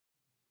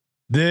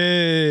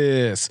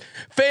This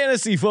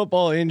fantasy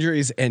football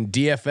injuries and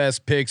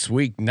DFS picks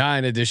week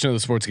 9 edition of the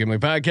Sports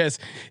Gambling Podcast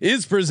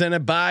is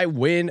presented by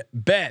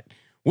WynnBET.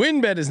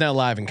 WynnBET is now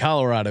live in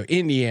Colorado,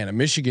 Indiana,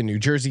 Michigan, New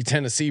Jersey,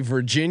 Tennessee,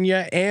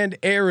 Virginia, and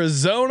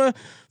Arizona.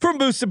 From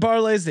boosted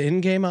parlays to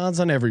in-game odds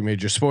on every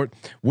major sport,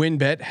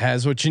 WynnBET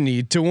has what you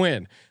need to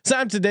win.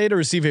 Sign up today to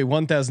receive a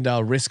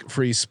 $1,000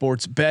 risk-free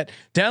sports bet.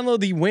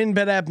 Download the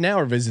WynnBET app now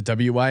or visit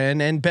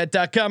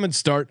wynnbet.com and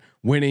start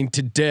winning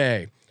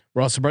today.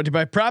 We're also brought to you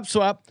by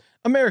PropSwap,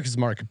 America's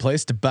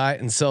marketplace to buy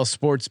and sell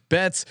sports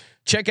bets.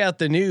 Check out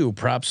the new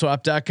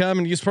PropSwap.com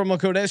and use promo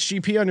code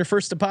SGP on your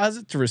first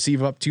deposit to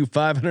receive up to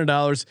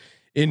 $500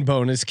 in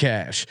bonus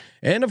cash.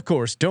 And of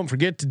course, don't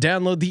forget to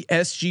download the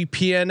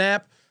SGPN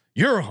app,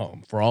 your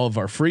home for all of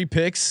our free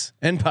picks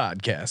and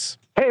podcasts.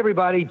 Hey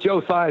everybody,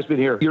 Joe Theismann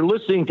here. You're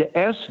listening to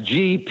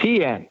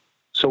SGPN.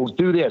 So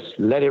do this,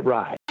 let it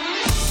ride.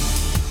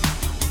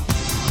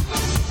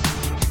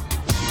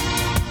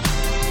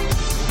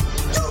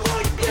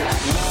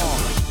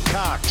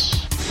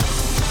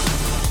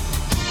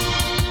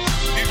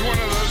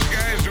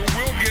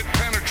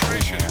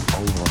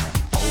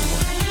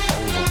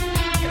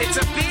 It's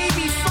a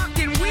baby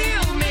fucking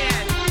wheel,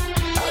 man.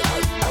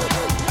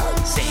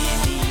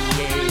 San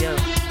Diego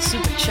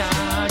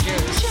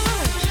Superchargers.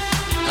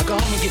 Now go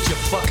home and get your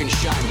fucking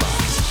shine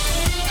box.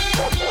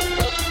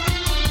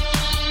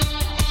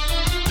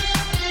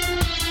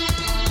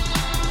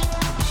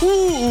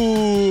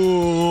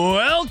 Ooh,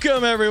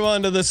 welcome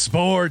everyone to the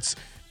Sports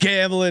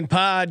Gambling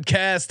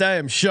Podcast. I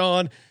am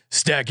Sean,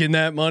 stacking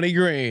that money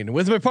green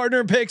with my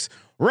partner in picks,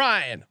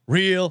 Ryan,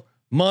 Real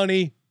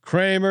Money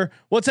Kramer.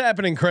 What's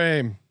happening,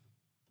 Kramer?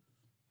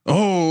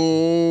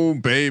 Oh,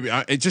 baby.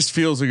 It just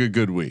feels like a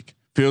good week.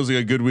 Feels like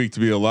a good week to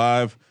be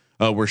alive.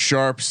 We're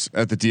sharps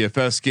at the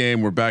DFS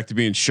game. We're back to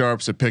being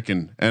sharps at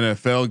picking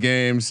NFL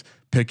games,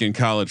 picking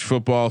college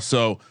football.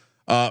 So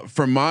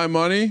for my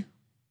money,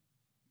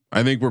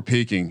 I think we're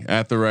peaking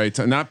at the right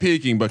time. Not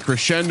peaking, but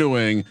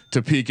crescendoing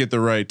to peak at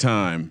the right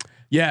time.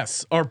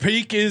 Yes, our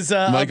peak is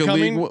like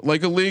upcoming.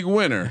 a league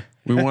winner.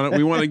 We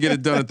want to get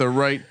it done at the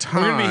right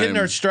time. We're gonna be hitting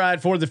our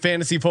stride for the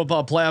fantasy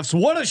football playoffs.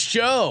 What a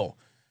show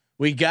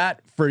we got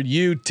for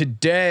you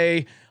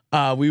today.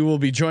 We will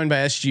be joined by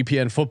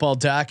SGPN Football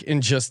Doc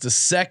in just a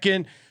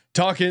second.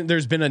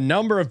 There's been a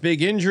number of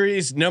big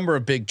injuries, number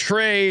of big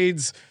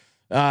trades,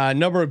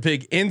 number of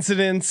big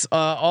incidents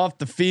off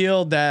the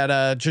field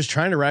that just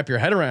trying to wrap your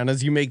head around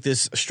as you make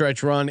this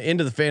stretch run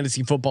into the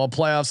fantasy football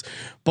playoffs.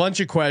 Bunch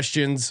of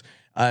questions.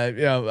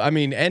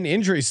 And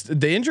injuries,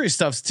 the injury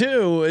stuffs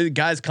too.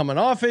 Guys coming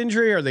off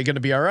injury, are they going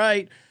to be all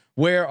right?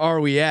 Where are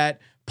we at?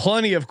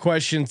 Plenty of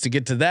questions to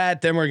get to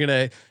that. Then we're going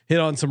to hit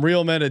on some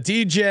real meta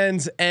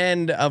degens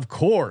and of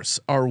course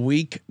our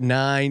week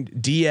 9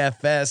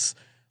 DFS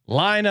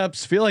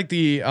lineups. Feel like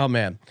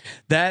that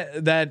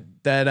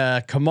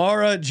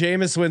Kamara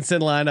Jameis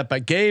Winston lineup I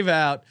gave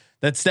out,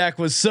 that stack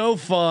was so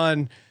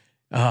fun.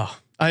 Oh,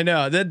 I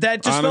know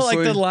that just honestly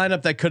felt like the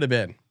lineup that could have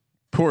been.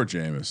 Poor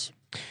Jameis.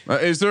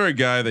 Is there a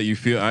guy that you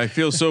feel? I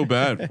feel so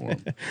bad for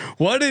him.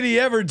 What did he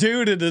ever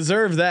do to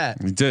deserve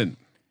that? He did.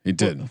 He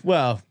did.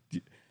 Well,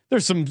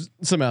 there's some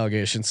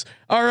allegations.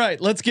 All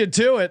right, let's get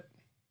to it.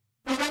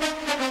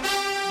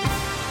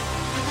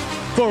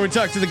 Before we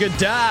talk to the good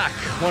doc,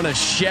 want to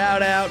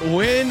shout out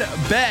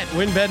WynnBET.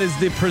 WynnBET is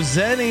the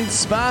presenting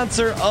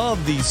sponsor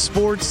of the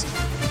Sports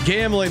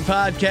Gambling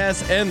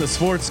Podcast and the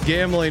Sports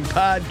Gambling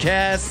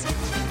Podcast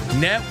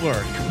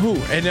Network.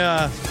 Ooh, and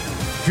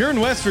if you're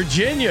in West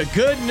Virginia,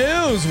 good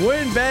news.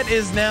 WynnBET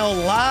is now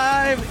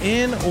live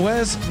in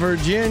West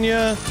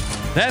Virginia.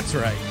 That's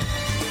right.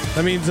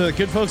 That means the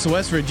good folks of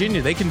West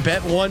Virginia, they can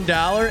bet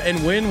 $1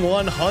 and win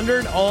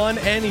 $100 on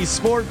any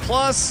sport,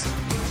 plus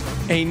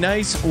a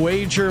nice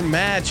wager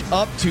match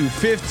up to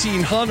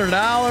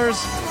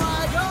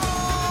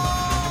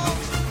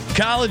 $1,500.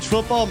 College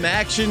football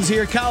actions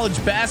here.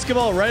 College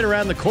basketball right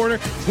around the corner.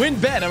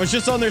 WynnBET, I was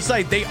just on their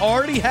site. They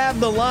already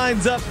have the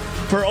lines up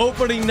for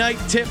opening night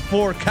tip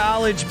for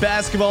college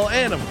basketball.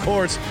 And of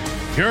course,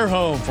 your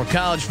home for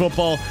college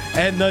football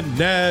and the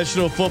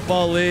National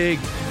Football League.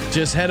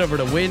 Just head over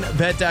to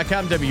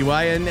wynnbet.com,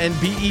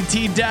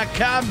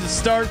 wynnbet.com to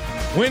start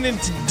winning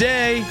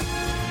today.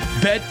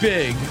 Bet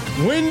big,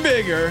 win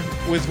bigger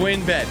with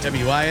WynnBET,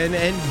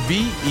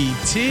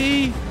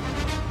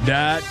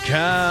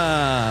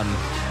 wynnbet.com.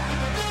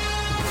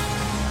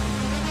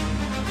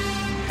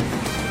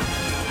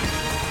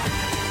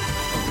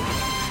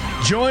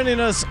 Joining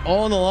us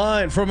on the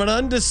line from an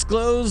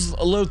undisclosed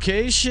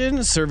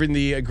location, serving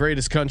the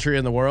greatest country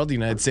in the world, the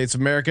United States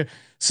of America,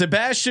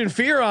 Sebastian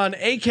Fearon,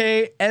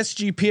 aka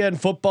SGPN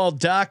Football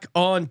Doc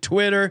on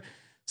Twitter.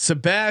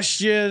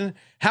 Sebastian,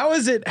 how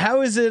is it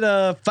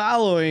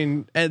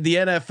following at the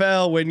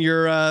NFL when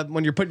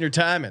you're putting your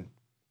time in?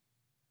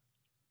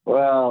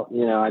 Well,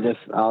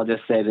 I'll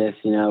just say this,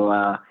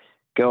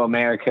 go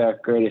America,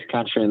 greatest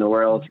country in the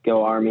world,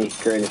 go Army,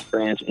 greatest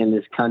branch in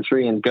this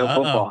country, and go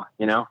football,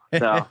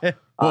 So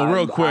well,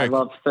 real quick, I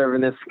love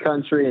serving this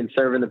country and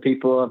serving the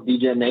people of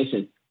DGen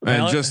Nation.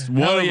 And just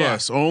one of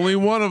us, only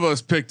one of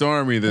us picked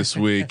Army this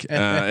week,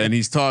 and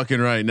he's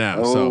talking right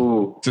now.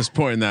 So just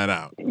pointing that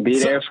out.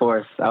 Beat Air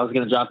Force. I was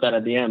going to drop that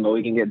at the end, but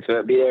we can get to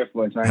it. Beat Air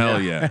Force right Hell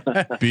now.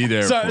 yeah. Beat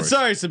Air Force.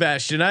 Sorry,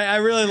 Sebastian. I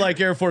really like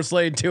Air Force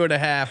Lane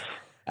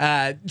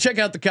 2.5. Check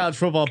out the College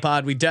Football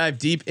Pod. We dive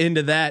deep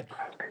into that.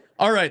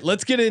 All right,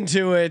 let's get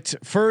into it.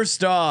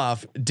 First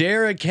off,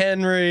 Derrick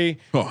Henry.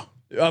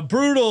 A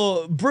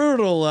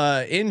brutal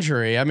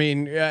injury. I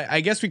mean, I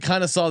guess we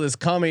kind of saw this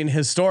coming.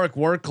 Historic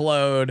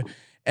workload,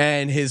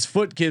 and his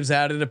foot gives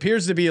out. It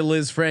appears to be a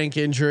Liz Frank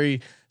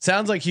injury.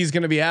 Sounds like he's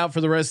going to be out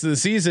for the rest of the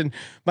season.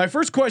 My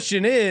first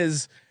question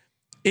is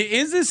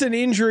this an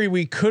injury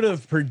we could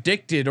have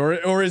predicted,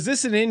 or is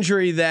this an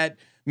injury that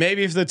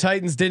maybe if the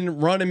Titans didn't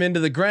run him into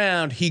the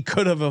ground, he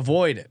could have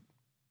avoided?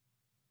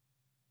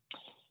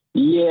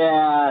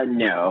 Yeah,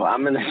 no,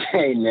 I'm going to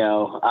say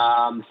no.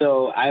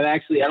 So I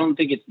don't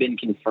think it's been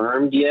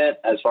confirmed yet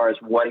as far as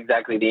what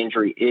exactly the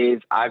injury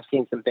is. I've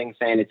seen some things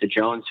saying it's a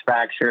Jones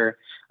fracture,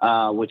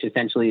 which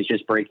essentially is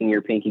just breaking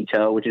your pinky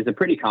toe, which is a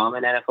pretty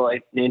common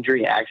NFL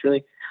injury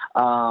actually.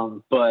 I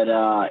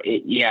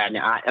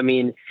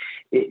mean,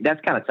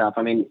 that's kind of tough.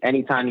 I mean,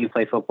 anytime you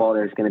play football,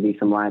 there's going to be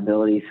some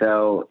liability.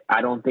 So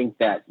I don't think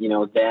that,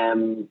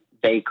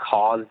 they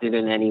caused it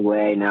in any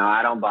way. No,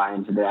 I don't buy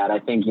into that. I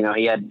think,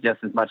 he had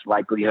just as much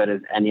likelihood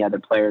as any other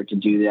player to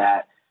do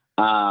that.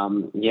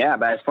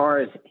 But as far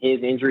as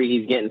his injury,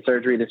 he's getting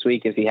surgery this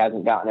week if he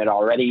hasn't gotten it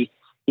already.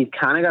 He's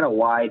kind of got a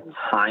wide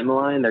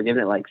timeline. They're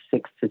giving it like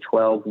 6 to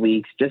 12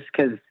 weeks just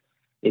because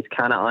it's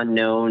kind of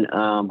unknown.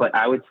 But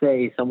I would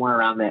say somewhere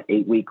around that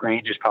 8-week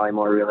range is probably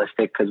more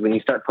realistic because when you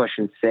start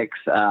pushing 6,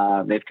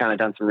 they've kind of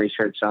done some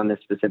research on this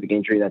specific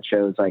injury that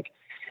shows like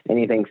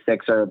anything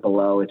 6 or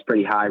below, it's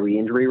pretty high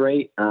re-injury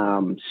rate.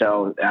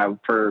 So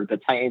for the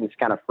Titans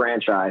kind of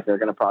franchise, they're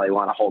going to probably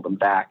want to hold them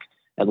back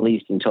at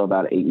least until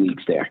about 8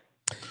 weeks there.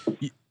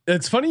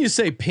 It's funny you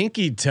say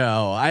pinky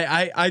toe.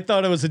 I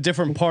thought it was a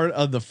different part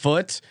of the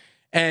foot.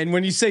 And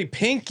when you say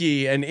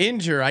pinky and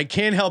injure, I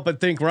can't help but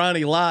think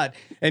Ronnie Lott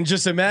and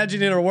just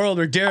imagine in a world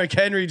where Derrick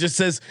Henry just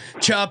says,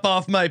 chop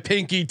off my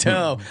pinky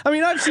toe. I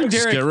mean, I've seen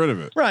Derrick. Get rid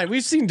of it. Right.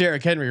 We've seen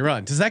Derrick Henry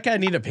run. Does that guy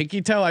need a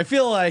pinky toe? I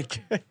feel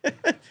like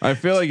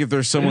if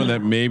there's someone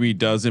that maybe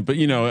doesn't, but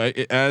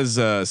as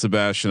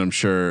Sebastian, I'm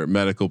sure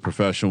medical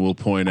professional will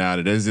point out,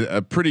 it is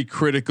a pretty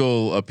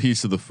critical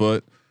piece of the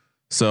foot.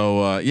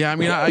 So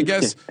I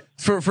guess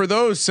for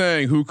those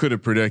saying who could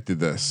have predicted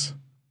this?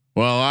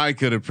 Well, I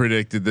could have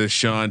predicted this,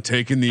 Sean,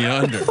 taking the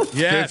under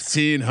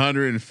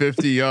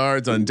 1,550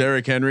 yards on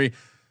Derrick Henry.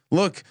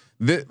 Look,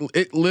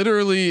 it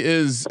literally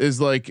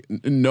is like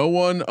no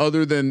one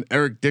other than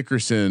Eric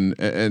Dickerson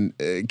and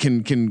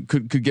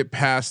could get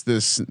past the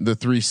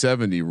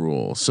 370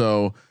 rule.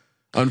 So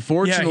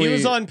unfortunately, he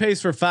was on pace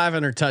for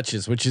 500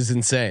 touches, which is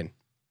insane.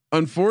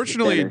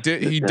 Unfortunately,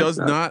 he does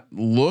not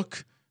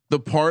look the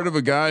part of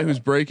a guy who's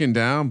breaking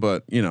down,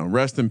 but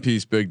rest in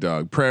peace, big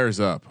dog. Prayers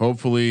up.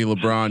 Hopefully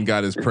LeBron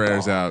got his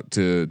prayers out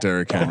to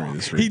Derrick Henry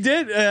this week. He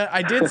did.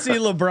 I did see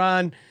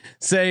LeBron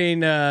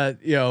saying,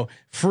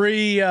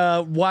 free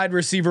wide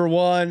receiver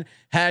 1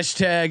 #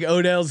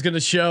 Odell's going to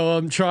show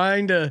him,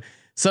 trying to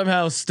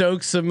somehow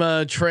stoke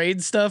some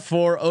trade stuff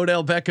for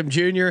Odell Beckham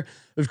Jr.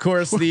 Of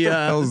course,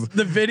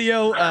 the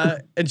video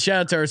and shout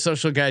out to our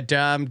social guy,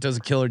 Dom, does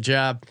a killer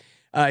job.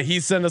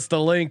 He sent us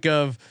the link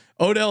of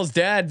Odell's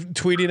dad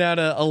tweeting out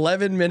a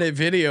 11-minute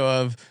video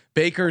of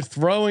Baker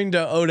throwing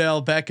to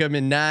Odell Beckham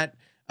and not,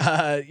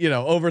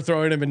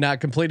 overthrowing him and not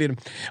completing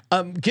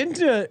him.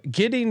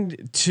 Getting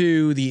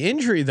to the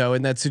injury though,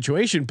 in that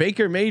situation,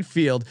 Baker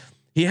Mayfield,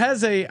 he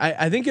has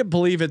I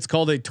believe it's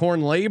called a torn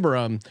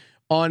labrum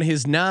on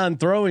his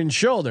non-throwing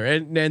shoulder,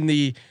 and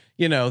the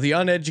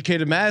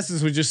uneducated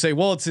masses would just say,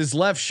 well, it's his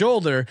left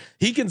shoulder.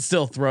 He can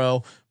still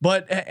throw,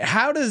 but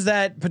how does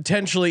that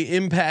potentially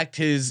impact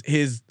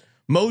his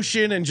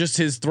motion and just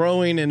his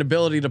throwing and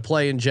ability to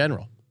play in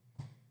general?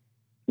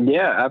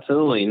 Yeah,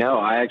 absolutely. No,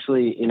 I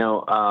actually,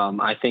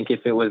 I think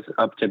if it was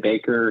up to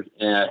Baker,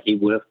 he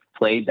would have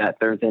played that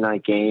Thursday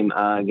night game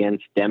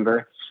against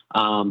Denver.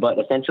 But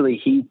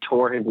essentially he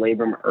tore his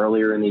labrum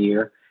earlier in the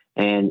year.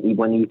 And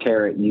when you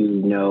tear it,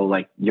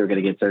 you're going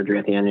to get surgery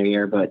at the end of the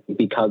year. But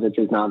because it's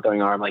his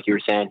non-throwing arm, like you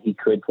were saying, he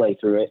could play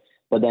through it.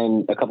 But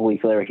then a couple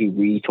weeks later, he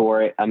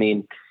re-tore it. I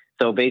mean,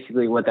 so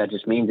basically what that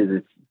just means is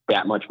it's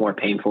that much more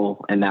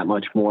painful and that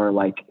much more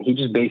like he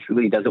just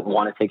basically doesn't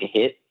want to take a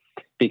hit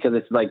because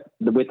it's like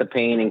with the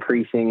pain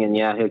increasing and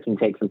he can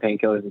take some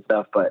painkillers and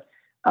stuff, but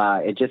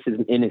it just is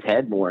in his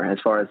head more as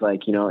far as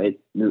like, it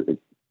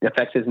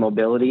affects his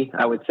mobility,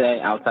 I would say,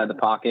 outside the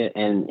pocket.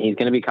 And he's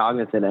going to be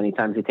cognizant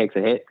anytime he takes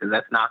a hit because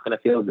that's not going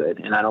to feel good.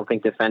 And I don't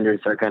think defenders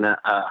are going to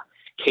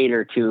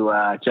cater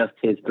to just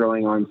his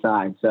throwing arm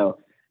side. So,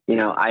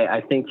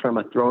 I think from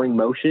a throwing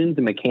motion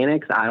to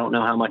mechanics, I don't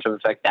know how much of an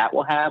effect that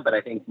will have, but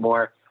I think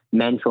more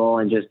mental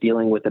and just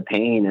dealing with the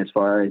pain as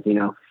far as,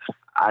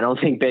 I don't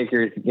think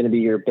Baker is going to be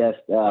your best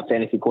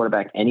fantasy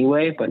quarterback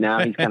anyway, but now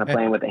he's kind of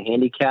playing with a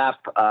handicap.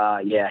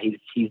 Yeah,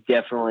 he's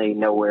definitely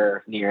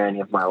nowhere near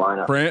any of my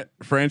lineup.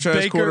 Franchise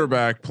Baker,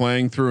 quarterback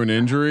playing through an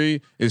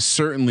injury is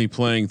certainly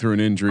playing through an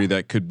injury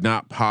that could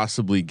not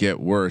possibly get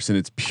worse, and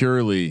it's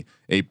purely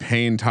a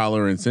pain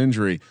tolerance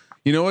injury.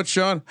 You know what,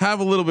 Sean? Have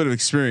a little bit of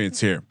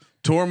experience here.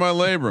 Tore my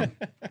labrum.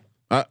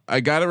 I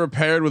got it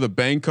repaired with a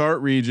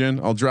Bankart region.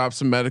 I'll drop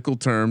some medical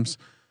terms.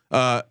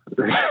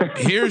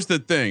 Here's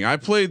the thing. I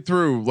played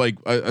through like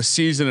a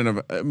season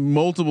and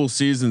multiple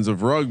seasons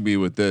of rugby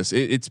with this.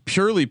 It's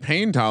purely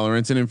pain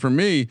tolerance. And for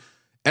me,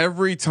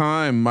 every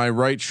time my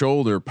right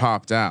shoulder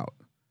popped out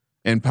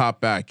and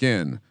popped back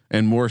in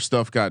and more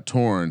stuff got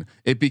torn,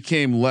 it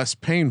became less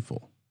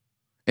painful.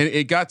 And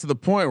it got to the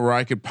point where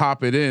I could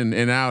pop it in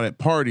and out at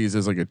parties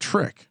as like a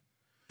trick.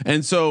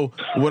 And so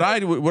what I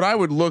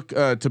would look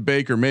to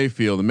Baker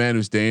Mayfield, a man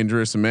who's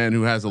dangerous, a man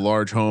who has a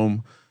large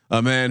home,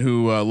 a man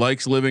who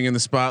likes living in the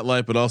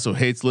spotlight, but also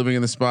hates living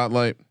in the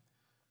spotlight.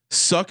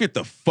 Suck it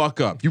the fuck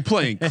up. You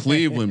play in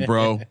Cleveland,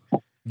 bro.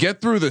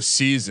 Get through the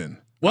season.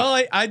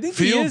 Well, I think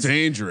feel he is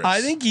dangerous.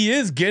 I think he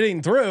is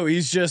getting through.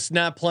 He's just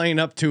not playing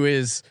up to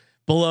his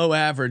below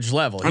average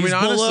level. He's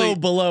honestly,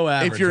 below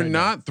average. If you're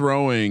not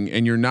throwing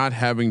and you're not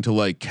having to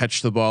like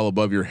catch the ball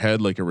above your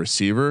head like a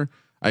receiver,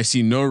 I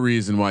see no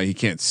reason why he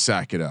can't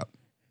sack it up.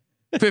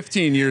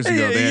 15 years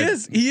ago,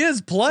 he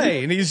is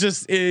playing.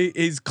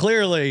 He's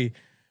clearly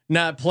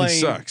not playing. He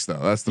sucks though.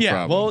 That's the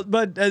problem. Well,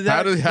 but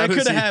that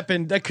could have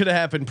happened. That could have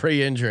happened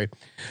pre-injury.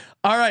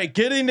 All right,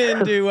 getting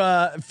into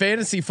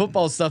fantasy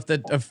football stuff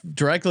that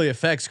directly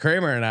affects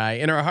Kramer and I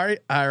in our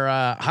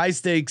high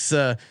stakes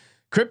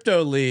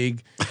crypto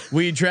league.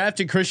 We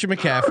drafted Christian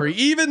McCaffrey,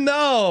 even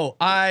though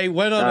I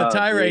went on a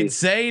tirade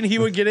saying he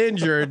would get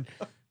injured.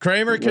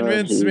 Kramer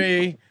convinced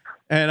me.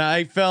 And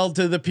I fell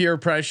to the peer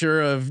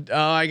pressure of,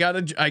 I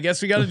guess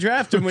we got to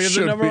draft him. We have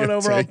the number 1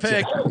 overall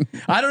pick.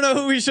 I don't know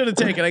who we should have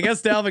taken. I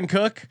guess Dalvin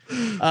Cook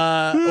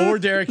or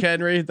Derrick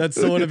Henry. That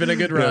still would have been a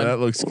good run. Yeah, that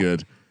looks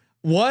good.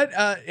 What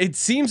it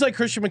seems like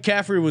Christian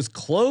McCaffrey was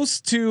close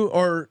to,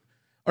 or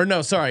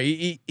no,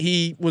 sorry,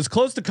 he was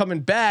close to coming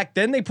back.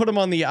 Then they put him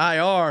on the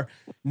IR.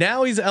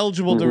 Now he's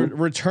eligible to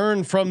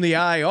return from the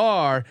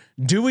IR.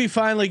 Do we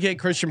finally get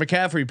Christian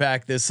McCaffrey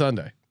back this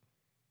Sunday?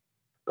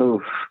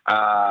 Oof.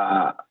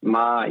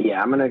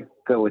 I'm gonna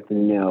go with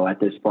no at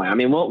this point. I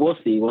mean, we'll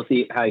see. We'll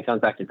see how he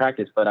comes back to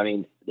practice. But I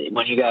mean,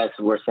 when you guys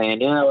were saying,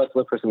 let's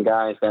look for some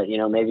guys that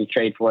maybe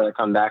trade for that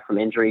come back from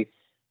injury,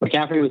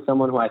 McCaffrey was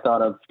someone who I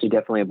thought of to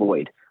definitely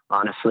avoid,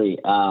 honestly,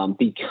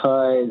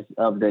 because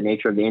of the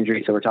nature of the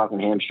injury. So we're talking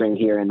hamstring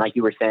here, and like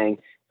you were saying,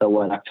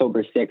 so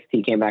October 6th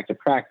he came back to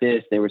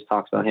practice. There was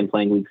talks about him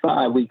playing week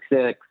 5, week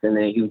 6, and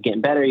then he was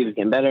getting better,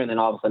 and then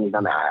all of a sudden he's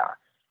on the IR.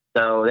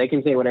 So they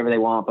can say whatever they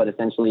want, but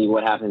essentially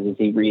what happens is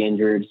he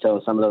re-injured.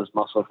 So some of those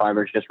muscle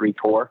fibers just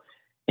retore.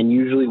 And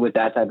usually with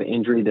that type of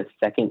injury, the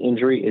second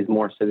injury is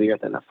more severe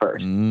than the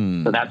first.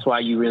 So that's why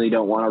you really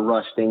don't want to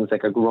rush things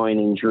like a groin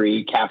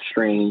injury, calf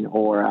strain,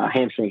 or a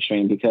hamstring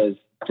strain, because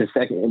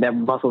that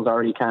muscle's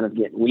already kind of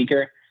getting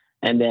weaker.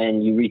 And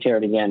then you re-tear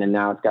it again, and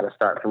now it's got to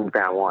start from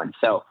ground one.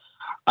 So,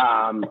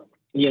 I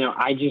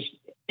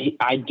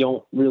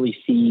don't really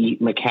see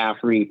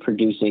McCaffrey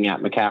producing at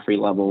McCaffrey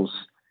levels.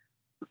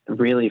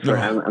 Really, for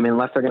him. I mean,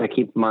 unless they're going to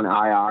keep him on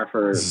IR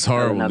for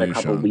another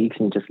couple of weeks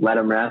and just let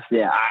him rest.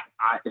 Yeah,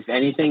 I if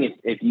anything,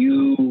 if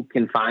you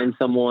can find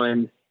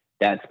someone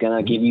that's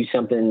going to give you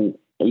something,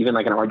 even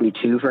like an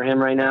RB2 for him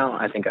right now,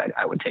 I think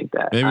I would take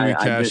that. Maybe we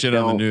cash in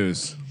on the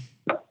news.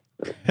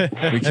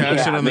 We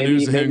cash in on the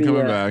news of him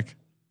coming back.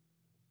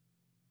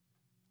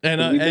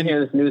 And we've been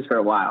hearing this news for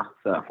a while,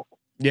 so.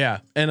 Yeah,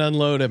 and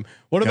unload him.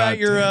 What about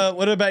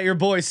your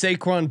boy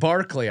Saquon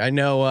Barkley? I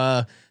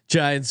know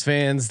Giants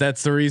fans,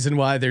 that's the reason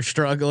why they're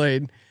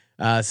struggling.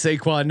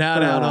 Saquon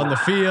not out on the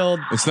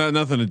field. It's not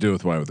nothing to do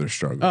with why they're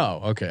struggling.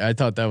 Oh, okay. I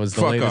thought that was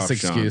the latest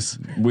excuse.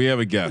 Sean. We have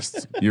a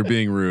guest. You're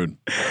being rude.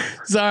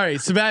 Sorry,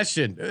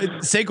 Sebastian.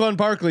 Saquon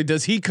Barkley,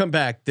 does he come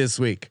back this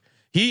week?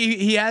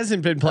 He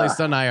hasn't been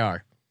placed on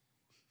IR.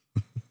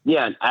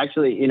 Yeah,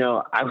 actually,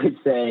 I would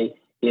say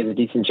he has a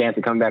decent chance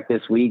of coming back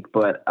this week,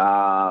 but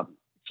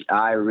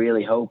I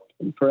really hope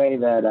and pray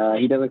that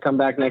he doesn't come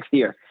back next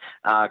year.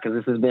 Because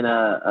this has been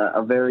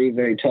a very,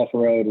 very tough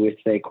road with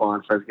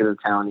Saquon for as good a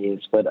talent he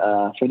is. But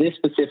for this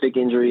specific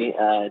injury,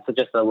 it's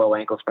just a low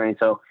ankle sprain.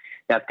 So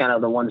that's kind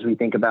of the ones we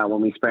think about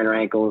when we sprain our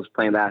ankles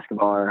playing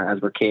basketball or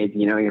as we're kids.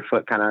 Your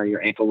foot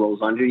your ankle rolls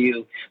under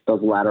you.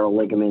 Those lateral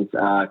ligaments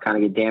kind of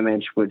get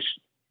damaged, which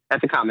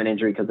that's a common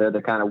injury because they're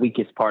the kind of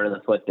weakest part of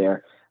the foot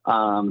there.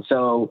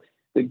 So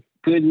the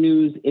good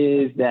news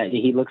is that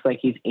he looks like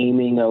he's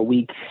aiming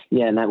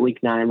in that week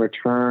 9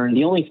 return.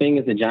 The only thing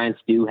is the Giants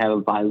do have a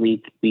bye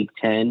week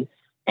 10.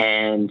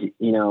 And,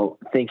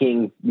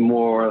 thinking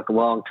more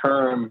long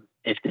term,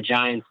 if the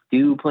Giants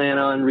do plan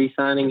on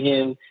re-signing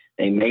him,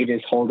 they may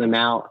just hold him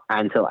out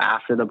until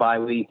after the bye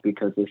week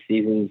because the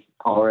season's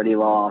already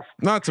lost.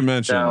 Not to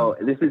mention, so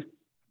this is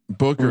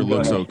Booker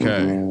looks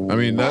okay. I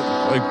mean,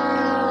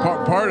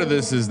 Part of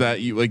this is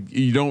that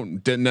you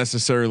don't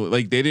necessarily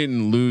like they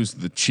didn't lose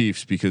the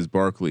Chiefs because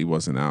Barkley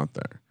wasn't out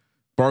there.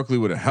 Barkley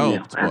would have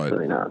helped, but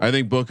I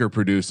think Booker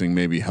producing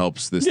maybe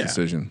helps this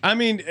decision. I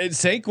mean,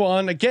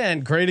 Saquon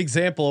again, great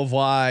example of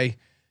why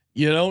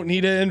you don't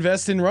need to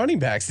invest in running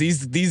backs.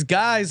 These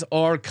guys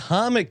are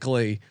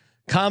comically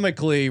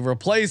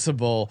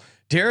replaceable.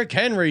 Derrick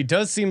Henry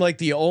does seem like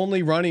the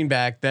only running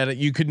back that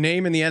you could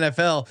name in the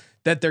NFL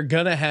that they're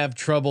gonna have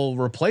trouble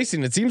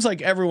replacing. It seems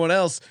like everyone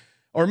else,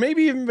 or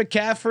maybe even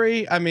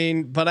McCaffrey. I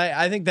mean, but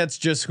I think that's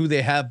just who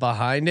they have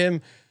behind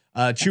him.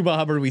 Chuba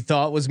Hubbard, we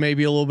thought was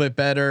maybe a little bit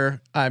better.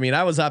 I mean,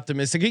 I was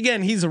optimistic.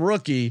 Again, he's a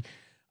rookie.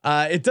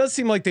 It does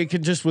seem like they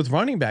could just with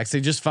running backs,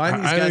 they just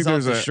find these guys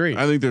off the street.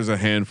 I think there's a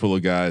handful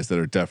of guys that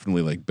are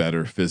definitely like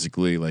better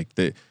physically,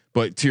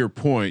 but to your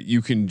point,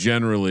 you can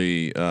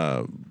generally,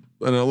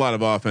 and a lot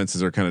of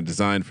offenses are kind of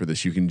designed for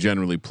this. You can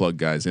generally plug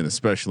guys in,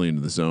 especially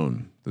into the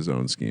zone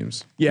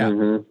schemes.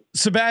 Yeah.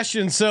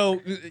 Sebastian,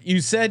 so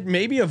you said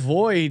maybe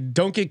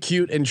don't get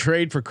cute and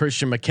trade for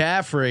Christian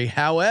McCaffrey.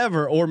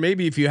 However, or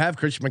maybe if you have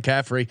Christian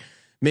McCaffrey,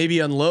 maybe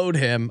unload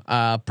him.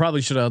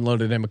 Probably should have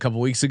unloaded him a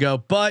couple weeks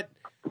ago, but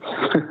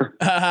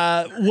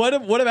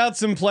what about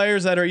some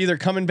players that are either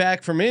coming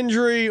back from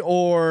injury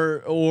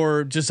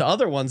or just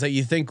other ones that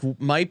you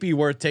think might be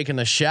worth taking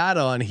a shot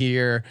on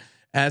here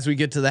as we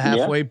get to the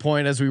halfway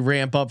point, as we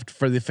ramp up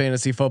for the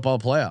fantasy football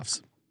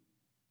playoffs?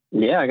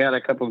 Yeah, I got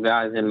a couple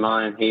guys in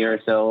mind here.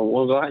 So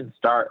we'll go ahead and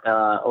start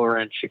over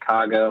in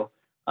Chicago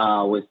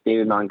with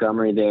David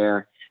Montgomery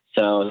there.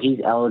 So he's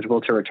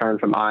eligible to return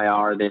from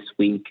IR this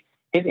week.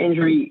 His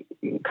injury,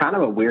 kind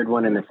of a weird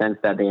one in the sense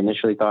that they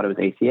initially thought it was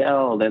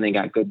ACL. Then they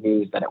got good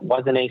news that it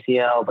wasn't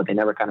ACL, but they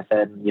never kind of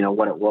said,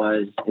 what it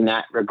was. In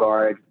that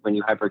regard, when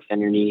you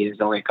hyperextend your knee,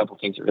 there's only a couple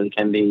things it really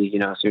can be,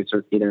 so it's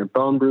either a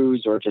bone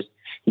bruise or just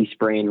he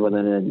sprained one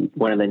of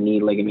the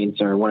knee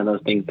ligaments or one of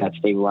those things that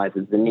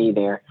stabilizes the knee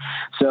there.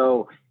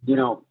 So,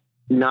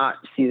 not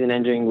season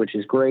ending, which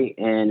is great.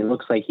 And it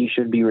looks like he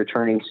should be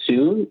returning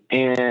soon.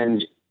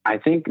 And I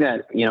think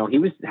that, he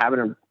was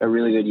having a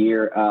really good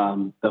year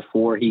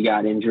before he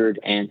got injured.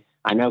 And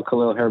I know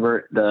Khalil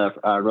Herbert, the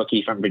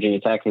rookie from Virginia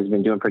Tech, has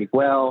been doing pretty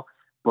well.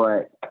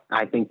 But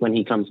I think when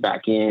he comes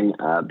back in,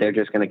 they're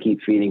just going to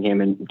keep feeding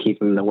him and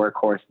keep him the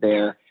workhorse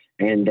there.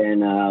 And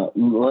then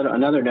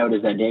another note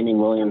is that Damian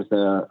Williams,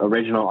 the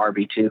original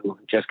RB2,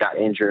 just got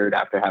injured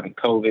after having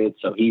COVID.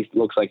 So he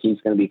looks like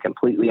he's going to be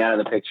completely out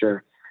of the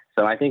picture.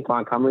 So I think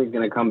Montgomery is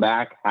going to come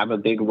back, have a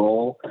big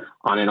role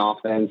on an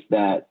offense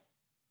that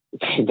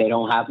they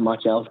don't have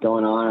much else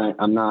going on.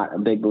 I'm not a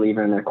big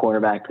believer in their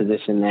quarterback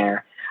position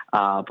there.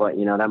 But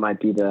that might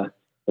be the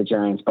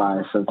Giants'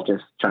 bias of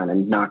just trying to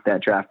knock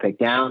that draft pick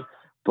down.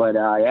 But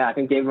I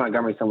think David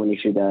Montgomery is someone you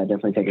should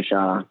definitely take a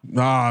shot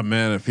on.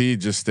 Man, if he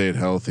just stayed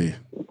healthy,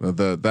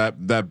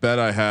 that bet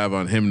I have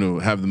on him to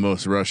have the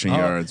most rushing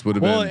yards would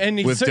have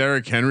been with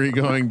Derrick Henry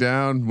going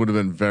down would have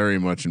been very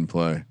much in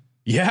play.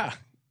 Yeah.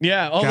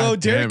 Although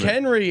Derrick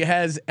Henry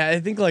has,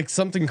 I think, like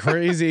something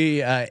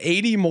crazy,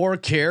 80 more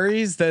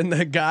carries than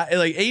the guy,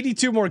 like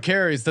 82 more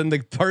carries than the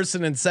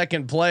person in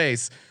second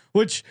place.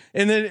 Which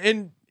in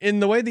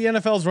the way the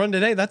NFL's run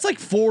today, that's like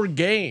 4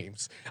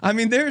 games. I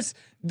mean,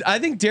 I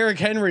think Derrick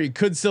Henry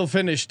could still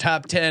finish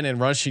top 10 in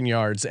rushing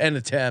yards and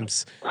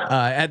attempts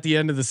at the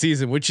end of the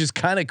season, which is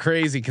kind of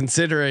crazy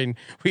considering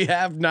we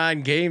have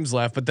 9 games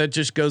left. But that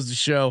just goes to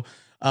show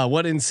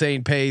what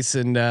insane pace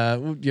and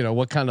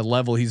what kind of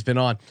level he's been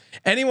on.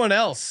 Anyone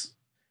else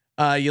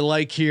you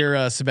like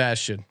here,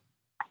 Sebastian?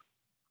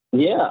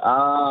 Yeah.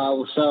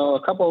 So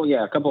a couple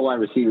wide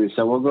receivers.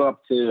 So we'll go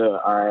up to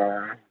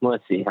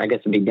let's see, I guess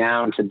it'd be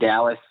down to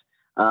Dallas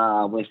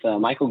with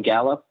Michael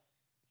Gallup.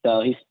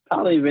 So he's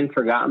probably been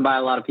forgotten by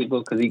a lot of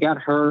people because he got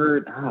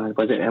hurt. I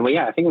think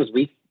it was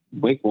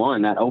week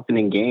 1, that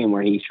opening game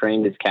where he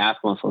strained his calf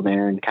muscle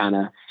there and kind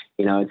of,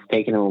 it's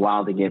taken him a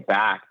while to get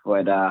back,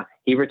 but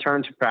he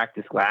returned to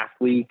practice last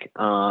week.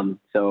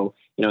 So,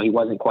 he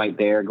wasn't quite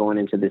there going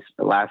into this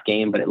last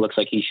game, but it looks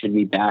like he should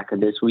be back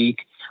this week.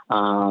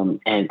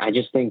 And I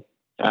just think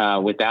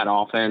with that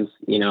offense,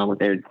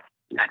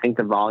 I think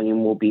the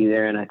volume will be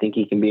there, and I think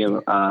he can be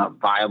a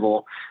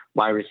viable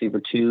wide receiver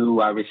 2,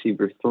 wide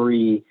receiver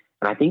 3.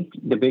 And I think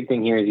the big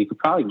thing here is you could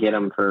probably get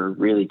him for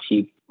really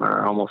cheap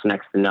or almost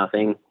next to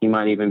nothing. He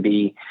might even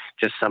be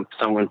just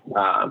someone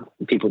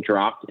people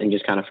dropped and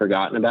just kind of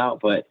forgotten about.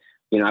 But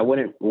I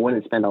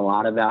wouldn't spend a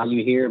lot of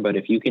value here. But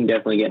if you can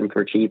definitely get him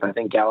for cheap, I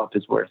think Gallup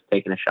is worth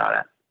taking a shot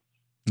at.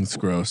 It's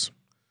gross.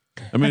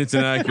 I mean, it's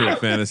an accurate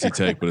fantasy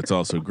take, but it's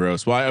also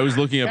gross. Well, I was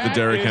looking up the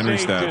Derrick Henry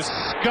stats.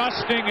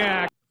 Disgusting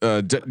act.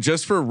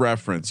 Just for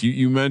reference,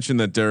 you mentioned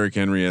that Derrick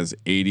Henry has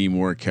 80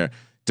 more carries.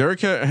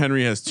 Derrick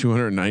Henry has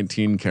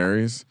 219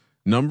 carries.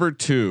 Number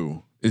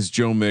 2 is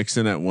Joe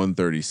Mixon at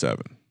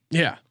 137.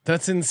 Yeah,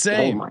 that's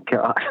insane. Oh my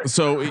God.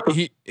 So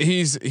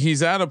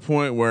he's at a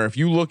point where if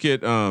you look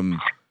at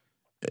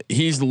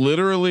he's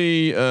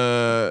literally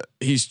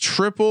he's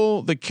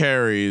triple the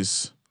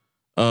carries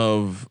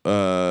of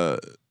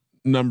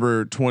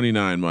number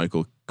 29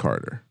 Michael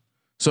Carter.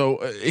 So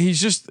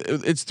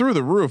it's through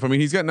the roof. I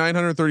mean, he's got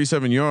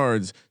 937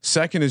 yards.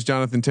 Second is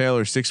Jonathan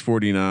Taylor,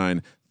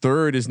 649.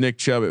 Third is Nick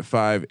Chubb at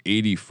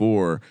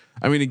 584.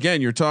 I mean, again,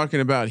 you're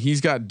talking about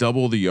he's got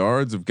double the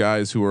yards of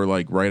guys who are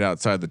like right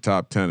outside the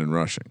top 10 in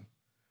rushing.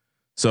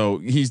 So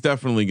he's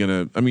definitely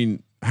gonna. I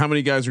mean, how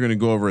many guys are gonna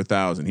go over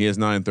 1,000? He has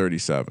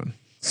 937.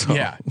 So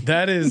yeah,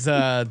 that is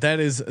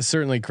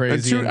certainly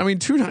crazy.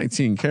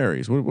 219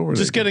 carries. What were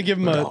just gonna give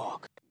him a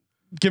little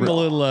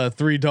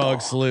 3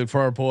 dog salute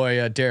for our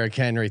boy Derrick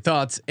Henry.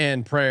 Thoughts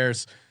and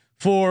prayers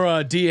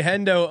for D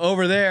Hendo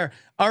over there.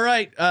 All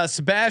right,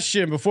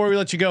 Sebastian. Before we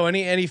let you go,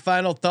 any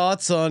final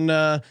thoughts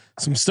on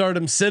some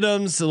stardom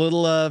sit-ums, a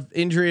little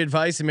injury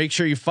advice, and make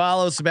sure you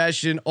follow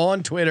Sebastian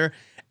on Twitter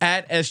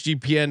at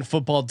SGPN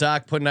Football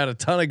Doc, putting out a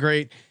ton of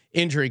great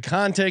injury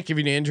content,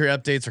 giving you injury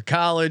updates for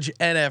college,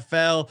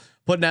 NFL,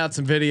 putting out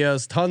some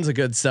videos, tons of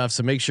good stuff.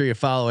 So make sure you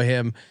follow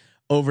him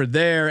over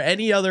there.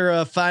 Any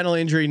other final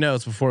injury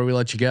notes before we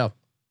let you go?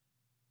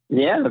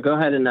 Yeah, go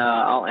ahead and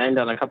I'll end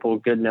on a couple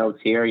of good notes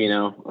here. You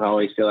know, I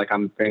always feel like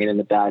I'm bringing in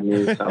the bad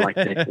news. So I like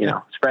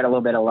to, spread a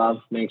little bit of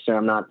love, make sure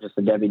I'm not just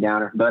a Debbie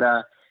Downer.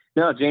 But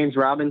no, James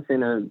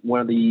Robinson,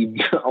 one of the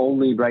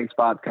only bright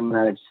spots coming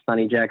out of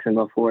sunny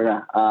Jacksonville,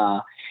 Florida.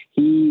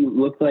 He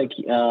looked like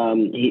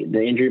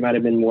the injury might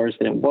have been worse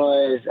than it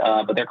was,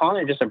 but they're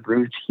calling it just a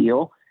bruised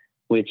heel,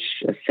 which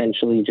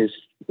essentially just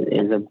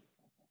is a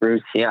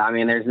bruised heel. I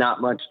mean, there's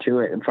not much to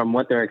it from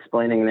what they're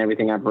explaining and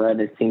everything I've read.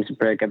 It seems to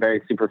be a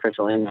very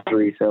superficial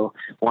injury. So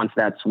once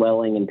that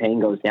swelling and pain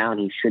goes down,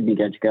 he should be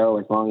good to go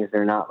as long as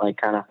they're not like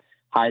kind of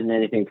hiding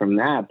anything from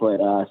that. But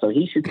so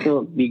he should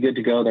still be good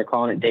to go. They're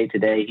calling it day to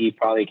day. He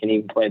probably can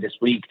even play this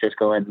week. Just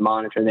go ahead and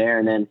monitor there.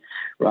 And then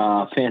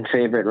fan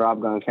favorite Rob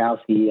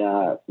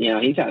Gronkowski,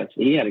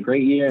 he had a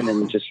great year. And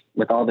then just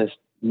with all this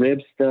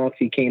rib stuff,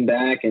 he came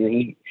back and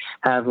he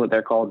has what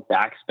they're called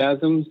back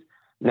spasms.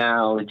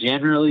 Now,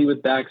 generally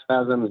with back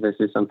spasms, this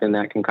is something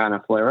that can kind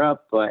of flare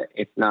up, but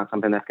it's not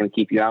something that's going to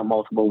keep you out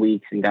multiple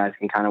weeks and guys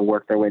can kind of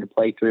work their way to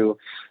play through.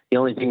 The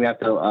only thing we have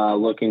to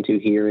look into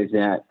here is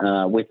that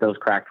with those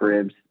cracked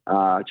ribs,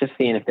 just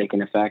seeing if they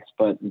can affect,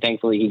 but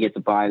thankfully he gets a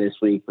bye this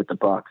week with the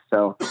Bucks.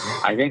 So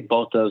I think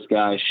both those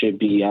guys should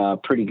be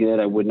pretty good.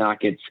 I would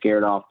not get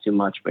scared off too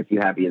much, but if you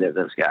have either of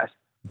those guys.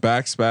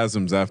 Back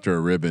spasms after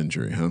a rib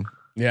injury, huh?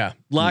 Yeah, a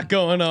lot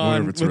going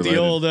on with the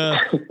old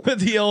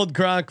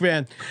Gronk,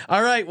 man.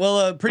 All right, well,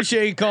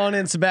 appreciate you calling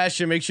in,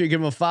 Sebastian. Make sure you give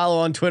him a follow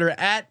on Twitter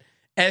at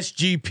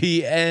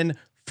SGPN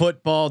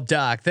Football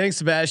Doc. Thanks,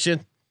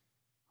 Sebastian.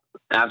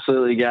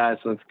 Absolutely, guys.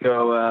 Let's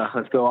go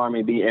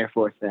Army beat Air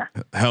Force there.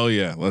 Hell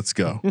yeah, let's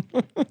go.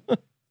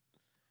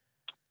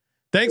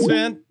 Thanks,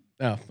 man.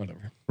 Oh,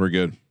 whatever. We're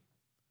good.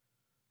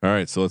 All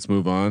right, so let's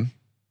move on.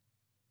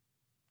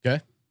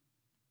 Okay.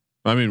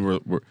 I mean, we're.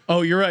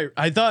 Oh, you're right.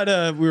 I thought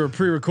we were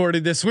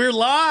pre-recorded this. We're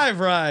live,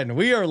 Ryan.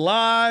 We are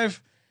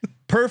live.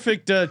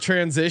 Perfect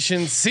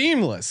transition,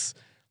 seamless.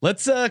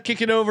 Let's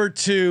kick it over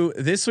to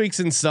this week's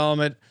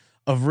installment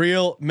of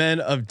Real Men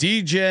of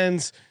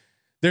Degens.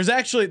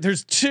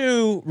 There's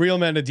 2 Real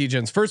Men of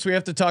Degens. First, we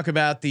have to talk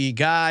about the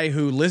guy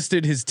who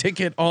listed his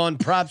ticket on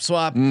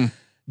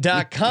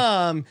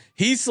PropSwap.com.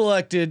 He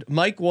selected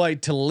Mike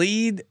White to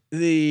lead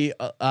the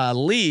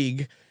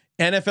league.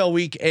 NFL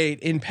Week 8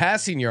 in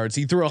passing yards.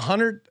 He threw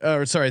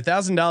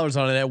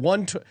 $1,000 on it at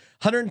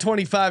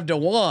 125 to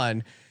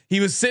 1. He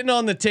was sitting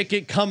on the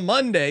ticket come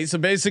Monday. So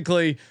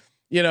basically,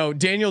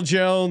 Daniel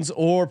Jones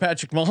or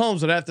Patrick Mahomes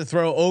would have to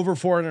throw over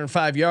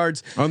 405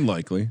 yards.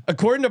 Unlikely.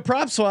 According to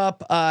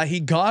PropSwap, he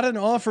got an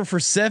offer for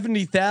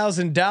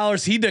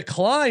 $70,000. He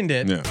declined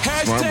it. Yeah.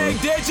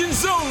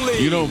 #Degens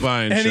only. You don't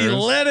buy insurance. And he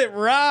let it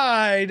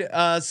ride.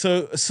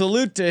 So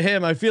salute to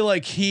him. I feel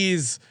like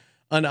he's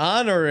an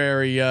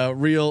honorary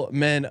Real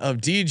Men of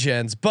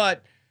Degens,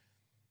 but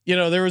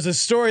there was a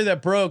story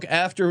that broke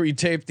after we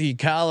taped the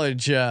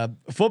college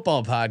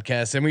football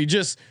podcast, and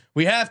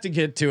we have to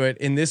get to it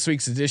in this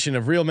week's edition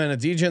of Real Men of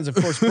Degens. Of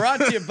course,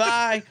 brought to you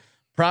by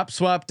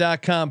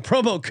PropSwap.com.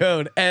 Promo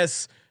code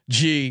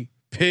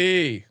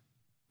SGP.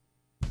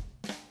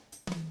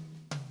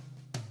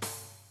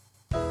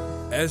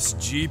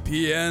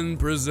 SGPN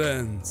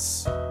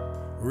presents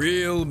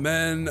Real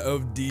Men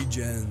of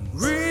Degens.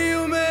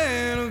 Real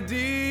Men of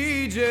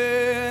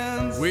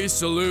Degens. We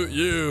salute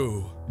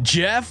you.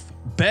 Jeff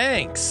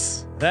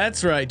Banks.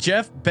 That's right.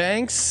 Jeff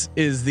Banks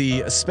is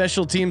the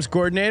special teams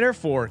coordinator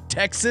for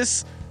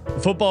Texas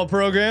football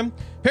program.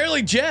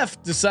 Apparently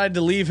Jeff decided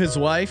to leave his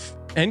wife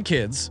and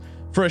kids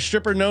for a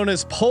stripper known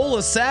as Pole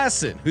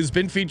Assassin, who's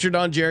been featured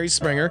on Jerry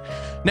Springer.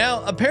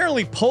 Now,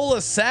 apparently Pole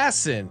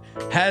Assassin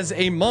has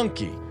a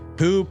monkey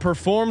who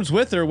performs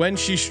with her when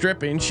she's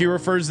stripping. She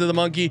refers to the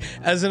monkey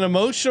as an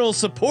emotional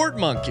support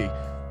monkey.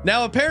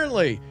 Now,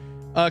 apparently,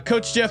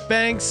 Coach Jeff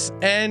Banks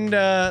and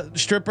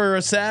stripper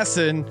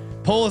assassin,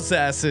 Pole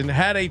Assassin,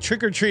 had a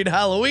trick-or-treat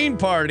Halloween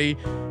party,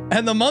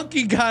 and the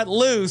monkey got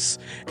loose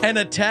and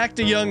attacked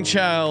a young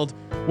child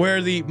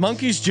where the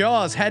monkey's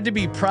jaws had to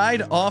be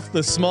pried off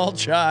the small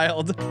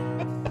child.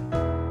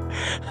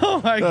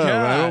 Oh my God.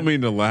 I don't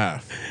mean to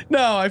laugh.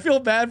 No, I feel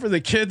bad for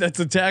the kid that's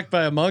attacked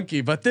by a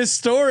monkey, but this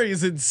story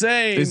is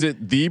insane. Is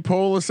it the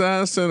pole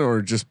assassin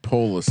or just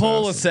pole assassin?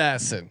 Pole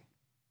assassin.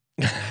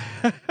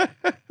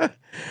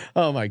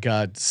 Oh my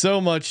God.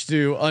 So much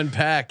to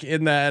unpack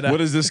in that. What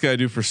does this guy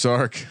do for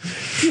Sark?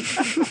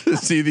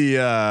 Is he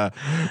the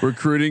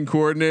recruiting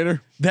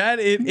coordinator? That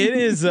it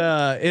is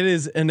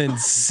an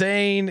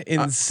insane.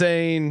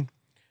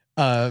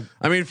 I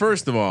mean,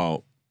 first of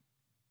all,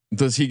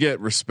 does he get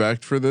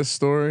respect for this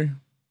story?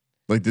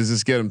 Like, does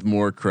this get him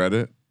more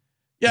credit?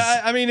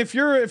 Yeah, I mean, if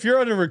you're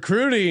on a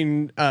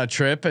recruiting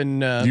trip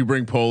and do you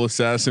bring pole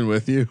assassin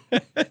with you?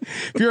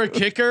 if you're a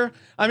kicker,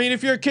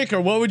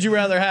 what would you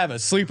rather have? A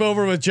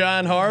sleepover with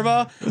John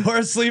Harbaugh or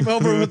a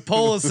sleepover with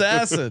pole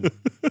assassin?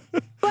 You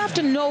have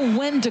to know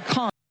when to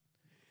come.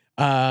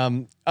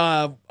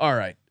 All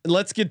right,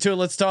 let's get to it.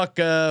 Let's talk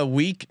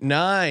week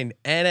 9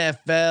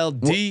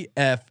 NFL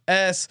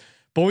DFS.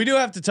 But we do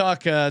have to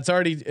talk. It's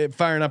already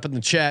firing up in the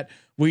chat.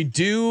 We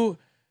do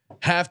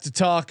have to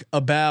talk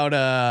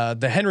about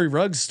the Henry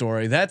Ruggs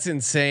story. That's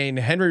insane.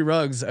 Henry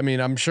Ruggs. I mean,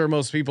 I'm sure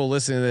most people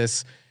listening to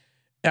this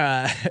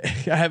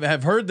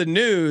have heard the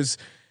news.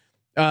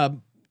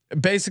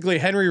 Basically,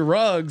 Henry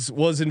Ruggs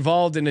was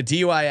involved in a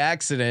DUI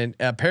accident.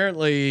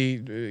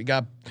 Apparently,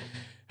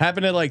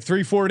 happened at like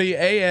 3:40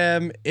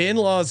 a.m. in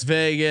Las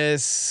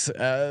Vegas,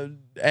 and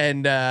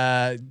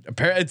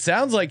it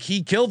sounds like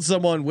he killed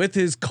someone with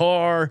his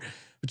car,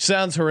 which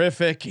sounds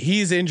horrific.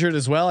 He's injured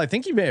as well. I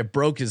think he may have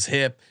broke his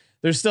hip.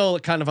 They're still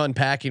kind of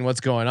unpacking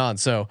what's going on.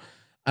 So,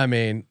 I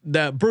mean,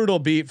 that brutal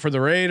beat for the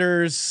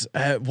Raiders.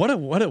 What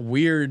a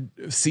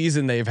weird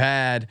season they've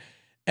had,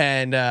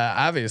 and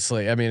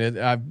obviously, I mean,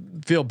 I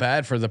feel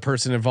bad for the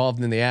person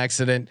involved in the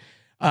accident.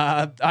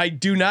 I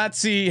do not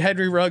see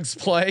Henry Ruggs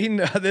playing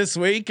this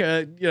week.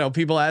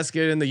 People ask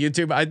it in the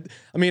YouTube.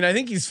 I mean, I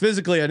think he's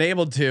physically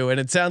unable to, and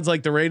it sounds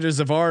like the Raiders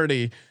have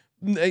already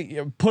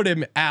put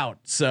him out.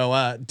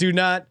 So do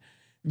not.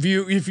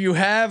 If you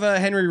have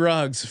Henry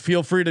Ruggs,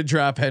 feel free to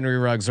drop Henry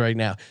Ruggs right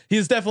now. He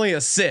is definitely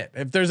a sit.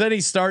 If there's any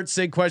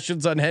sit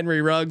questions on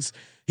Henry Ruggs,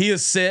 he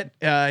is sit.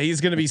 He's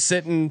going to be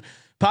sitting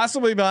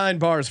possibly behind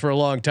bars for a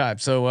long time.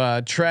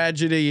 So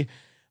tragedy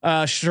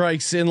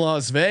strikes in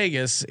Las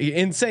Vegas.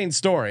 Insane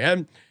story.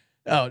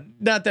 Not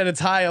that it's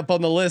high up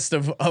on the list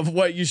of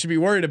what you should be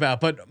worried about,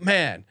 but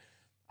man,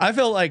 I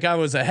felt like I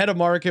was ahead of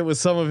market with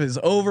some of his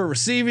over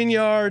receiving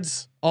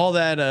yards, all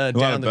that. A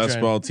lot of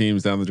best ball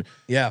teams down the.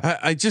 Yeah,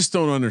 I just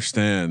don't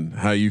understand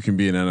how you can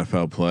be an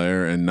NFL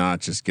player and not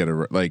just get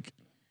like.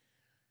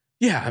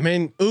 Yeah, I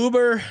mean,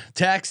 Uber,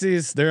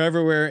 taxis, they're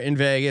everywhere in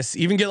Vegas.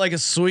 Even get like a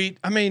suite.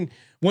 I mean,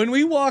 when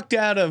we walked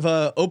out of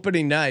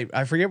opening night,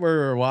 I forget where we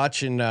were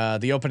watching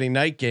the opening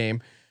night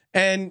game,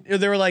 and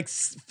there were like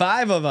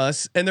 5 of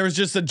us, and there was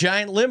just a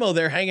giant limo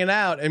there hanging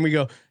out, and we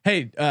go,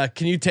 "Hey,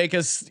 can you take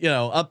us,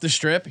 up the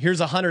strip?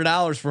 Here's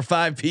 $100 for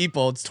 5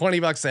 people. It's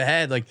 $20 a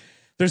head." Like,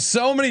 there's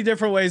so many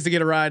different ways to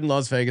get a ride in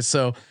Las Vegas.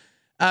 So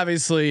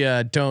obviously,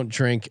 don't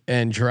drink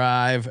and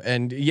drive.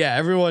 And yeah,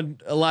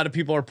 a lot of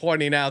people are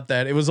pointing out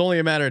that it was only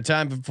a matter of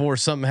time before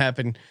something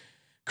happened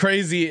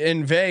crazy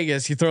in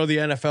Vegas. You throw the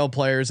NFL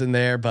players in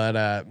there, but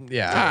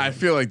I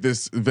feel like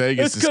this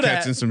Vegas is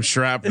catching some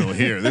shrapnel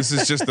here. This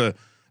is just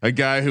a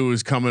guy who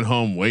was coming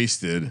home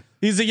wasted.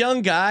 He's a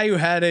young guy who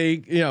had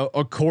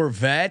a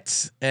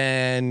Corvette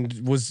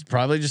and was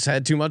probably just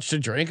had too much to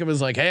drink. It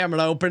was like, hey, I'm going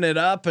to open it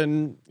up.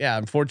 And yeah,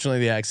 unfortunately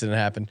the accident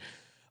happened.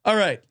 All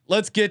right,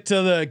 let's get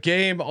to the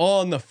game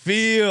on the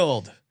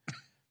field.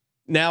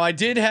 Now I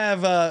did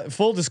have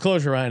full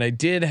disclosure, Ryan. I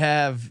did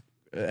have,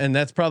 and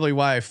that's probably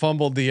why I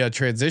fumbled the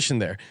transition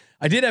there.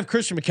 I did have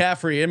Christian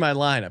McCaffrey in my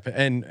lineup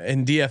and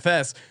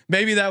DFS.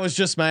 Maybe that was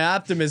just my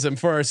optimism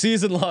for our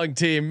season-long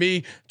team,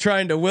 me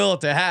trying to will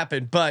it to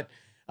happen. But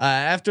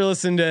after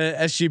listening to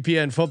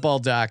SGPN Football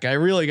Doc, I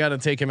really got to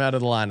take him out of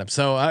the lineup.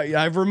 So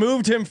I've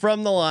removed him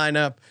from the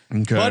lineup.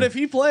 Okay. But if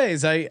he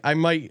plays, I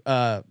might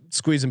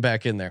squeeze him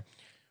back in there.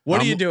 What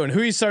are you doing?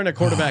 Who are you starting at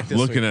quarterback this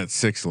week? Looking at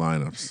 6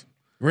 lineups.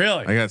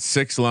 Really? I got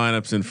 6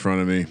 lineups in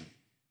front of me.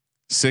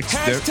 6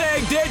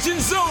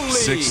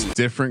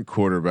 different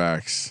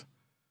quarterbacks.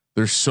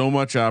 There's so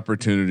much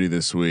opportunity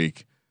this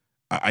week.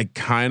 I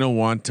kind of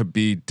want to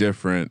be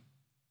different,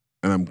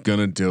 and I'm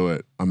gonna do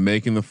it. I'm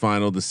making the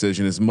final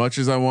decision. As much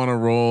as I want to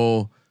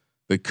roll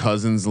the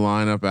Cousins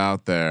lineup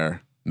out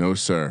there, no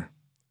sir.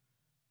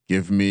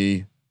 Give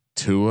me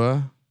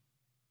Tua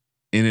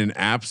in an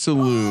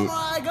absolute.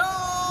 Oh my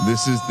God.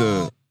 This is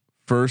the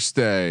first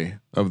day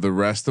of the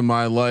rest of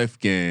my life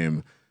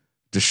game.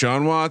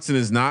 Deshaun Watson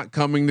is not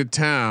coming to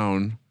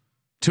town.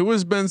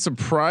 Tua's been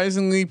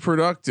surprisingly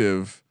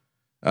productive.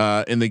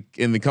 In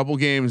the couple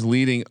games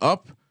leading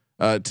up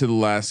to the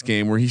last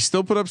game, where he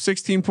still put up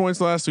 16 points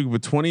last week,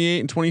 but 28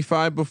 and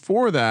 25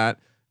 before that.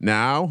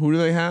 Now, who do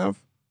they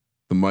have?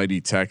 The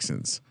mighty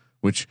Texans,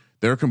 which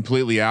they're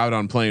completely out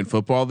on playing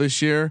football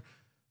this year.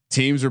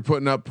 Teams are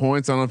putting up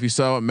points. I don't know if you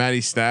saw what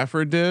Matty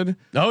Stafford did.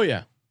 Oh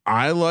yeah,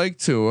 I like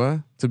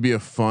Tua to be a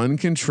fun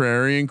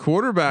contrarian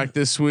quarterback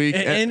this week,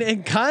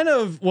 and kind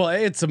of, well,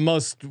 it's a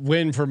must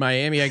win for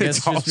Miami, I guess.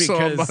 It's just also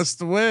because a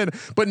must win,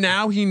 but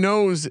now he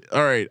knows.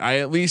 All right, I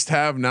at least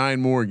have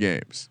 9 more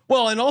games.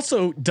 Well, and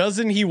also,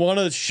 doesn't he want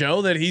to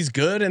show that he's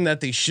good and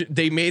that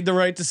they made the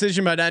right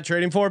decision by not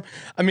trading for him?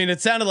 I mean, it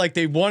sounded like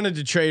they wanted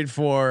to trade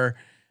for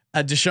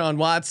Deshaun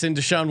Watson.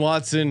 Deshaun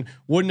Watson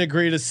wouldn't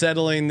agree to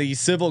settling the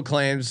civil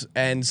claims,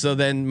 and so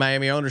then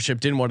Miami ownership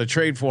didn't want to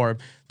trade for him.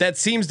 That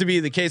seems to be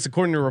the case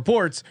according to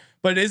reports.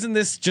 But isn't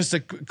this just a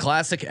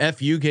classic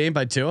FU game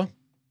by Tua?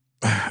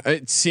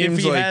 It seems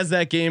if he like has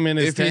that game in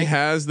his if tank. he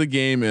has the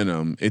game in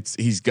him,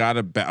 he's got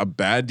a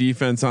bad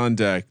defense on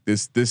deck.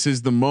 This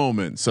is the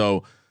moment.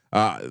 So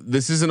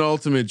this is an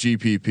ultimate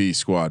GPP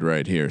squad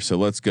right here. So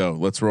let's go.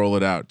 Let's roll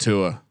it out.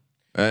 Tua,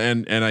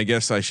 and I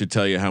guess I should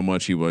tell you how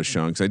much he was,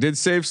 Sean, 'cause I did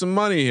save some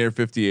money here,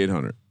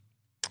 5,800.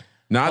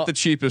 Not the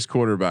cheapest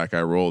quarterback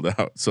I rolled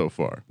out so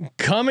far.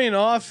 Coming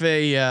off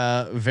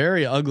a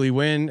very ugly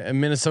win,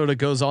 Minnesota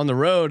goes on the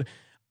road.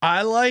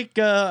 I like,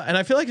 and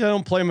I feel like I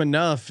don't play him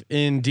enough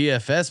in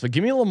DFS, but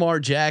give me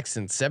Lamar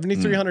Jackson,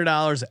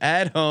 $7,300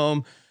 at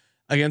home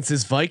against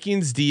this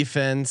Vikings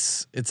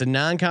defense. It's a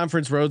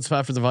non-conference road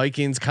spot for the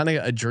Vikings, kind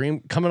of a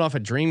dream, coming off a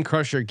dream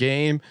crusher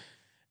game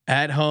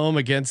at home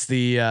against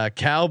the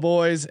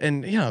Cowboys,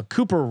 and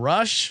Cooper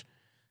Rush,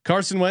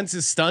 Carson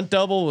Wentz's stunt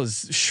double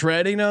was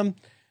shredding them.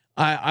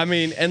 I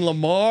mean, and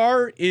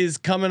Lamar is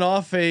coming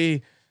off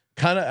a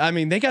kind of, I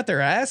mean, they got their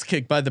ass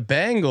kicked by the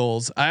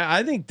Bengals.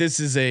 I think this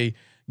is a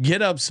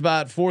get up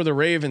spot for the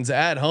Ravens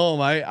at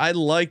home. I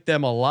like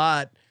them a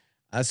lot.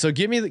 So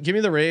give me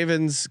the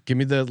Ravens, give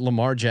me the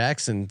Lamar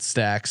Jackson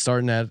stack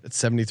starting at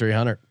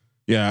 7,300.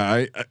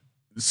 Yeah.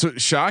 So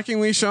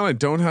shockingly, Sean, I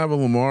don't have a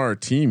Lamar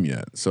team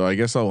yet. So I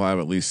guess I'll have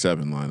at least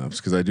 7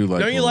 lineups. Cause I do like,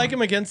 don't you Lamar. like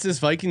him against this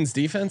Vikings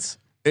defense?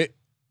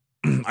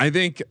 I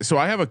think so.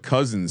 I have a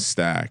Cousins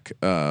stack.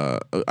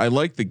 I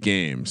like the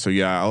game, so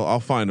yeah, I'll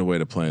find a way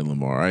to play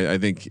Lamar. I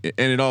think,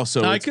 and it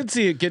also I could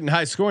see it getting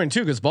high scoring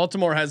too because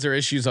Baltimore has their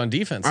issues on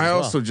defense. I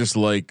also just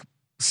like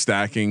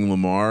stacking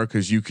Lamar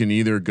because you can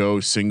either go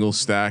single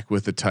stack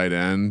with a tight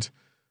end,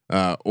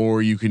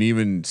 or you can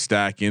even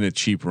stack in a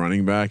cheap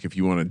running back if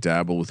you want to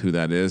dabble with who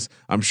that is.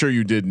 I'm sure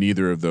you did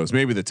neither of those,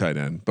 maybe the tight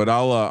end, but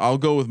I'll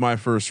go with my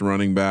first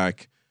running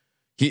back.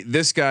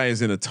 This guy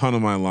is in a ton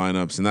of my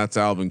lineups, and that's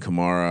Alvin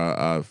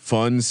Kamara.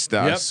 Fun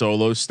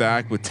solo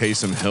stack with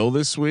Taysom Hill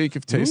this week.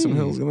 If Taysom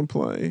Hill's going to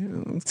play,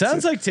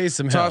 sounds like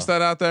Taysom Hill. Toss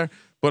that out there.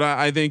 But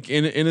I think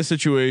in a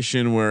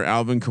situation where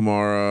Alvin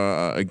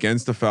Kamara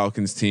against the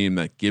Falcons team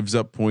that gives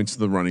up points to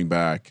the running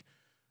back,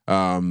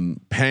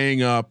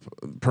 paying up,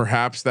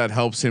 perhaps that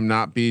helps him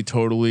not be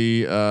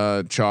totally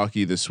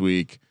chalky this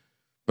week.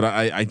 But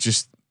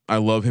I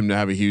love him to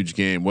have a huge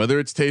game, whether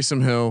it's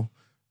Taysom Hill,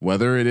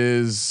 whether it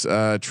is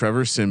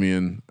Trevor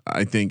Siemian.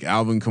 I think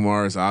Alvin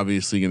Kamara is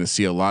obviously going to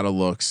see a lot of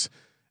looks,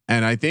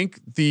 and I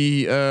think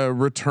the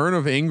return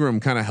of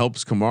Ingram kind of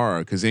helps Kamara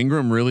because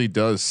Ingram really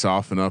does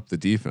soften up the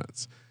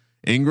defense.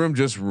 Ingram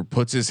just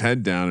puts his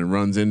head down and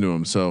runs into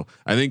him. So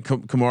I think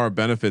Kamara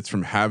benefits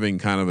from having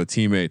kind of a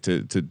teammate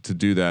to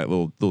do that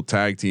little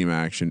tag team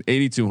action.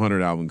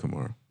 8,200 Alvin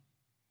Kamara.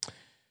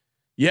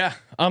 Yeah,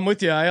 I'm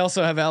with you. I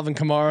also have Alvin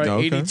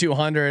Kamara,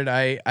 8,200.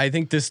 I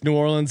think this New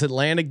Orleans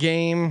Atlanta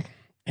game.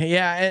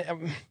 Yeah,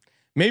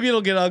 maybe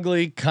it'll get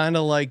ugly, kind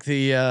of like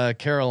the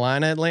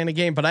Carolina Atlanta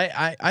game, but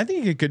I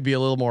think it could be a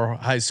little more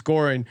high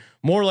scoring,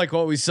 more like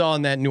what we saw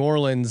in that New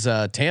Orleans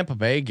Tampa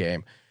Bay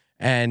game.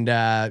 And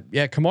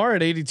Kamara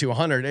at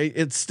 8,200.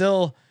 It's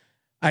still,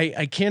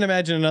 I can't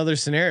imagine another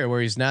scenario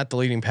where he's not the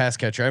leading pass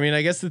catcher. I mean,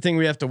 I guess the thing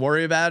we have to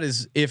worry about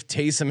is if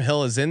Taysom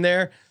Hill is in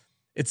there.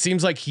 It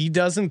seems like he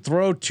doesn't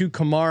throw to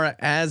Kamara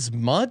as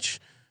much.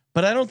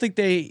 But I don't think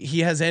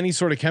he has any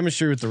sort of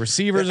chemistry with the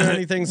receivers or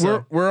anything.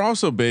 So we're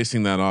also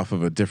basing that off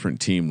of a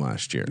different team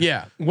last year.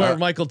 Yeah, where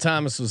Michael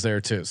Thomas was there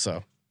too.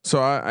 So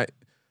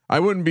I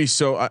wouldn't be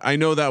so. I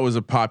know that was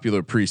a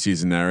popular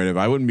preseason narrative.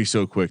 I wouldn't be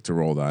so quick to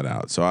roll that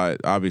out. So I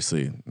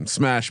obviously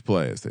smash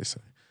play, as they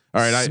say.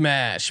 All right,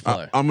 smash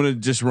play. I'm gonna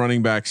just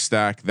running back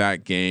stack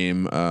that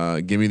game.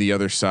 Give me the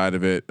other side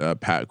of it.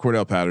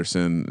 Cordell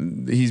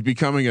Patterson. He's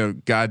becoming a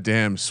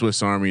goddamn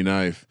Swiss Army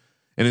knife.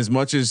 And as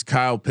much as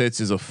Kyle Pitts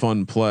is a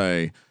fun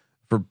play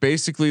for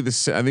basically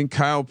I think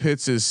Kyle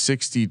Pitts is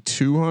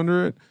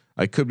 6,200.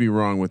 I could be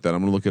wrong with that.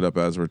 I'm gonna look it up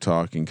as we're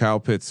talking. Kyle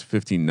Pitts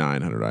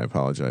 5,900. I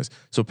apologize.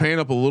 So paying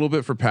up a little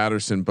bit for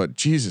Patterson, but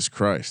Jesus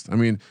Christ, I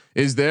mean,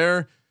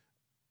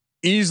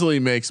 easily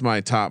makes my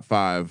top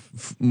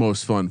 5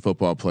 most fun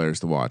football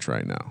players to watch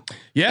right now.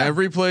 Yeah,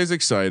 every play is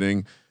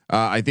exciting.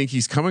 I think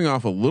he's coming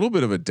off a little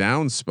bit of a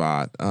down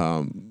spot,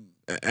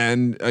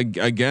 and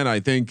again,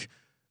 I think.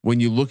 When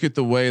you look at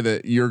the way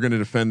that you're going to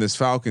defend this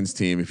Falcons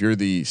team, if you're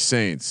the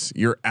Saints,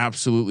 you're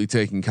absolutely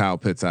taking Kyle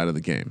Pitts out of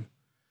the game.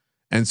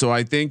 And so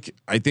I think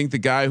the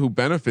guy who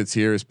benefits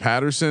here is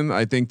Patterson.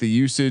 I think the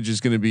usage is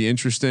going to be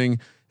interesting.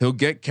 He'll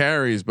get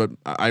carries, but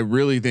I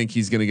really think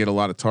he's going to get a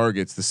lot of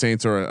targets. The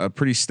Saints are a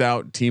pretty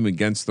stout team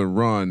against the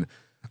run.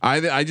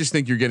 I just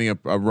think you're getting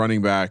a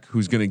running back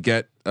who's going to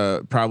get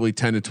probably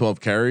 10 to 12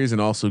 carries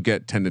and also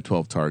get 10 to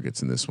 12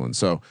 targets in this one.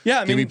 So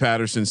yeah, give me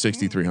Patterson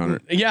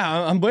 6,300. Yeah,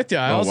 I'm with you.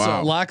 I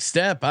wow.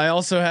 lockstep. I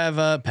also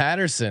have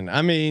Patterson.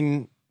 I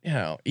mean,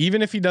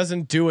 even if he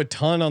doesn't do a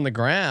ton on the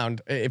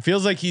ground, it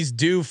feels like he's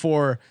due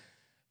for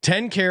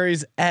 10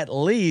 carries at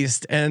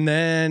least. And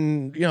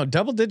then,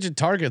 double digit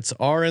targets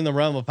are in the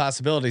realm of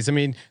possibilities. I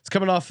mean, it's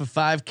coming off a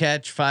 5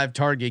 catch, 5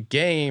 target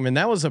game. And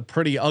that was a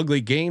pretty ugly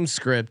game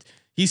script.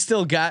 He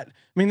still got,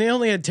 they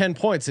only had 10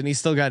 points and he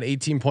still got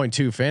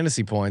 18.2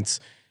 fantasy points.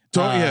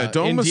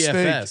 Don't mistake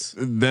DFS.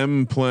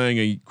 them playing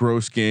a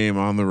gross game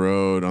on the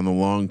road on the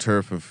long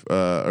turf of,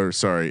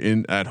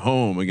 at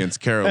home against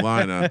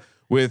Carolina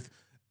with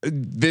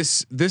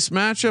this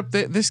matchup.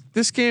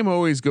 This game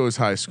always goes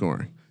high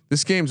scoring.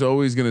 This game's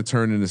always going to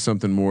turn into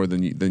something more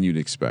than you'd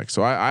expect.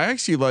 So I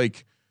actually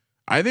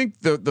I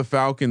think the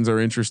Falcons are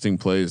interesting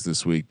plays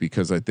this week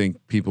because I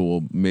think people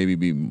will maybe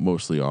be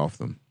mostly off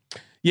them.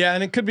 Yeah,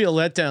 and it could be a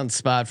letdown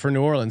spot for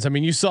New Orleans. I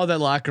mean, you saw that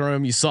locker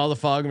room, you saw the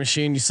fog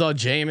machine, you saw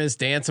Jameis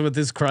dancing with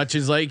his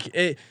crutches.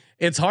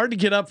 It's hard to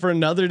get up for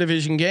another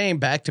division game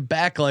back to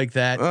back like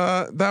that.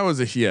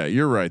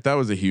 You're right. That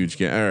was a huge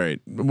game. All right,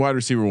 wide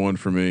receiver 1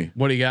 for me.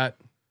 What do you got?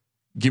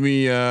 Give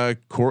me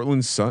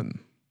Cortland Sutton.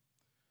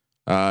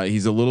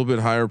 He's a little bit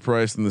higher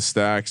priced than the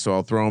stack, so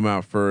I'll throw him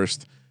out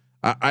first.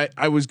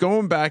 I was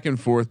going back and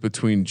forth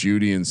between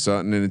Judy and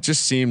Sutton, and it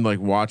just seemed like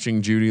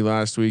watching Judy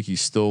last week,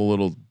 he's still a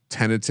little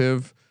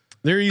tentative.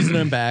 They're easing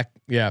him back.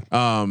 Yeah.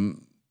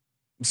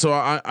 So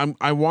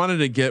I wanted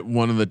to get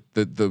one of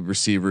the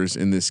receivers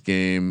in this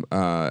game.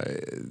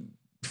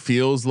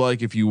 Feels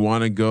like if you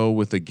want to go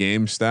with a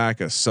game stack,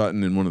 a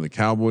Sutton and one of the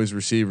Cowboys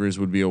receivers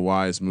would be a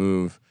wise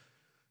move.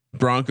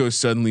 Broncos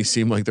suddenly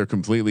seem like they're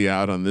completely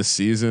out on this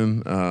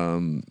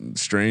season.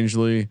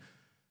 Strangely,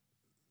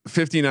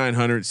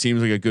 5,900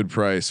 seems like a good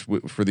price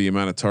for the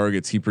amount of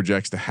targets he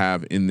projects to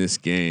have in this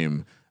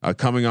game.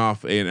 Coming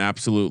off an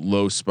absolute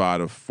low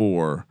spot of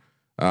 4,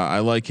 I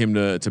like him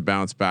to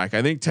bounce back.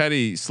 I think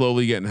Teddy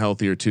slowly getting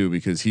healthier too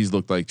because he's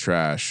looked like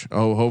trash.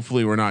 Oh,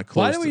 hopefully we're not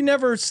close. Why do we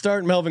never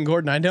start Melvin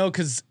Gordon? I know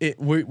because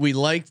we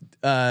liked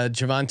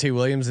Javonte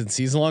Williams in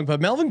season long,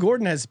 but Melvin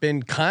Gordon has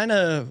been kind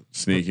of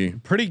sneaky,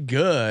 pretty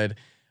good.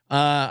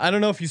 I don't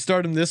know if you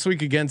start him this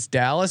week against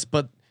Dallas,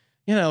 but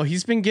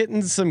he's been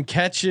getting some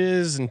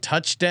catches and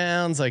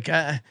touchdowns.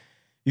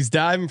 He's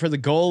diving for the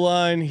goal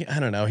line. I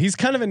don't know. He's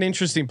kind of an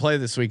interesting play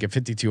this week at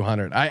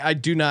 5,200. I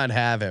do not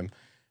have him,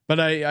 but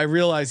I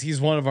realize he's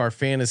one of our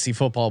fantasy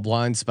football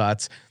blind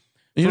spots.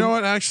 You know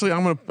what? Actually,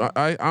 I'm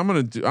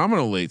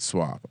gonna late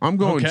swap. I'm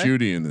going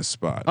Judy in this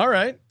spot. All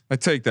right, I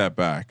take that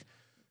back.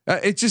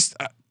 It just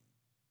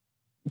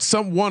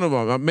one of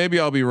them. Maybe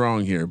I'll be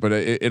wrong here, but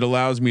it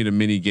allows me to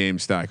mini game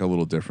stack a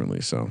little differently.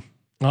 So.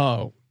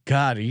 Oh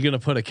God, are you gonna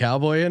put a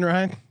Cowboy in,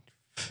 Ryan?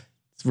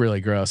 It's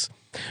really gross.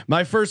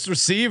 My first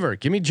receiver,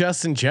 give me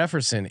Justin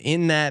Jefferson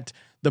in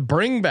the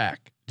bring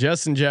back.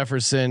 Justin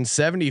Jefferson,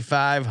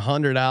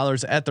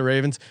 $7,500 at the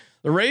Ravens.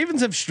 The Ravens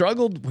have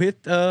struggled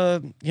with,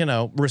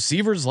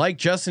 receivers like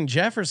Justin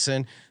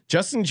Jefferson.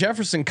 Justin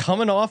Jefferson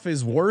coming off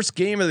his worst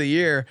game of the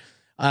year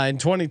in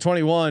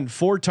 2021,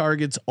 4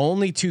 targets,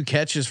 only 2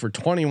 catches for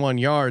 21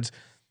 yards.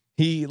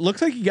 He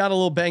looked like he got a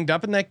little banged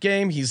up in that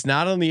game. He's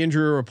not on the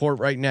injury report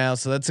right now,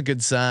 so that's a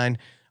good sign.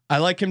 I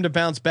like him to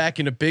bounce back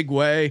in a big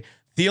way.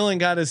 Thielen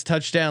got his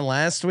touchdown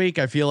last week.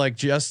 I feel like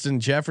Justin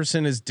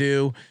Jefferson is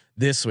due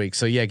this week.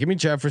 So yeah, give me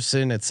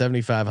Jefferson at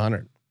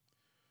 7,500.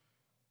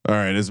 All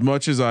right. As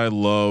much as I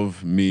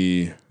love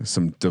me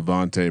some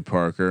Devontae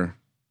Parker,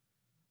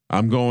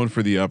 I'm going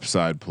for the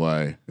upside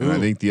play. And I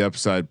think the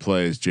upside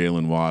play is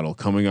Jalen Waddle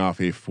coming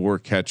off a 4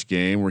 catch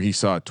game where he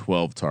saw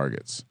 12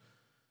 targets.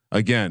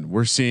 Again,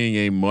 we're seeing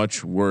a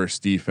much worse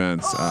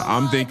defense.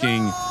 I'm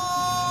thinking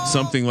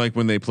something like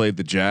when they played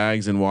the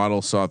Jags and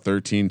Waddle saw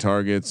 13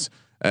 targets.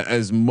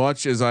 As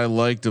much as I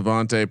like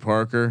Devontae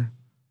Parker,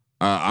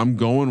 I'm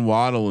going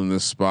Waddle in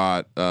this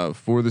spot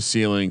for the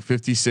ceiling,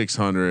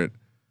 5,600.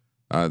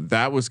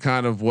 That was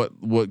kind of what.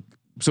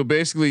 So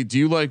basically, do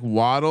you like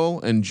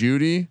Waddle and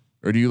Judy,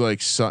 or do you like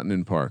Sutton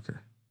and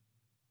Parker?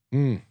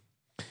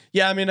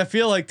 Yeah, I mean, I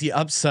feel like the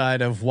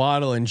upside of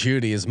Waddle and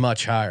Judy is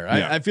much higher.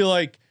 Yeah. I feel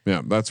like.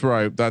 Yeah, that's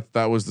right.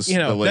 That was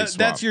the late swap.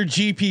 That's your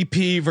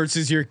GPP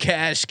versus your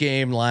cash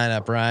game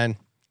lineup, Ryan.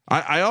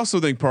 I also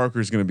think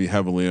Parker is going to be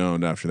heavily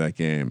owned after that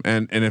game,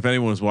 and if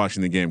anyone was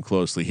watching the game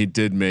closely, he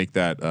did make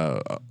that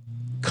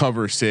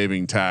cover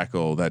saving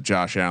tackle that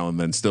Josh Allen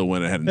then still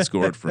went ahead and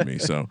scored for me.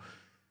 So,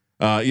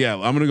 yeah,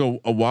 I'm going to go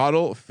a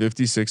Waddle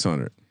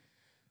 5,600.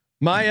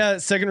 My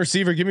second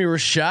receiver, give me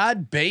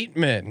Rashad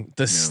Bateman,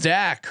 the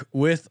stack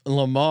with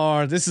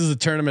Lamar. This is a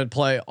tournament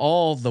play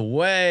all the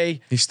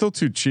way. He's still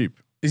too cheap.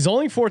 He's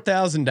only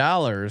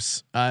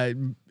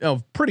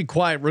 $4,000. Pretty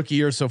quiet rookie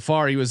year so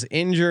far. He was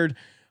injured.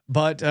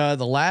 But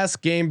the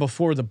last game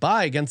before the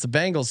bye against the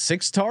Bengals,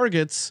 6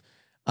 targets.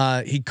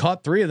 He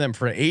caught 3 of them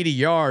for 80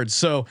 yards.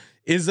 So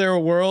is there a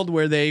world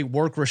where they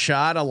work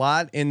Rashad a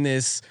lot in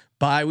this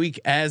bye week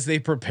as they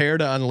prepare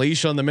to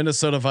unleash on the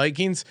Minnesota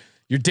Vikings?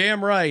 You're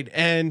damn right.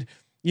 And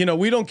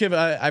we don't give.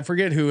 I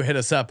forget who hit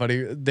us up, but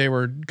they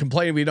were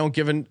complaining we don't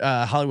give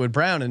Hollywood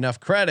Brown enough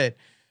credit.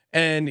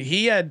 And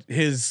he had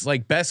his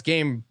best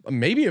game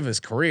maybe of his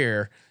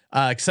career,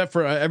 except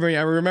for I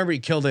remember he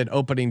killed it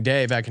opening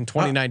day back in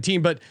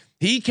 2019, but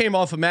he came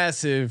off a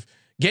massive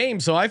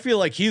game. So I feel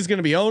like he's going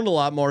to be owned a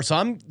lot more. So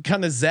I'm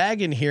kind of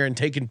zagging here and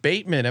taking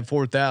Bateman at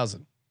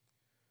 4,000.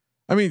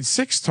 I mean,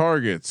 6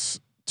 targets,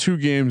 2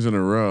 games in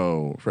a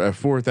row at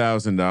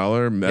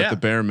 $4,000 at the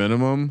bare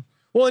minimum.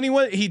 Well,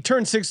 and he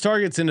turned 6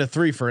 targets into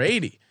 3 for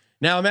 80.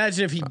 Now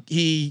imagine if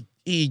he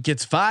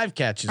gets 5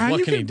 catches.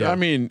 What can he do? I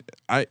mean,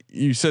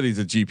 you said he's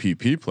a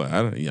GPP play.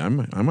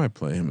 I might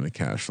play him in a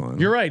cash line.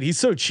 You're right. He's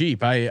so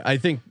cheap. I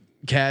think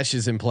cash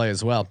is in play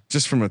as well.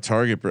 Just from a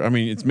target. I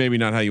mean, it's maybe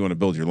not how you want to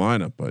build your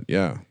lineup, but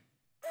yeah.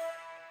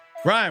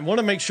 Ryan, want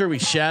to make sure we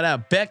shout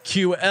out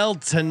BetQL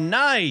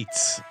tonight.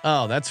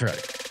 Oh, that's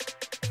right.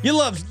 You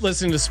love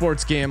listening to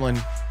sports gambling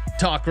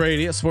talk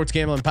radio, sports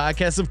gambling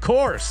podcast, of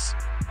course.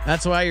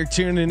 That's why you're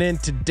tuning in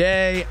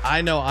today.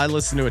 I know I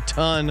listen to a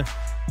ton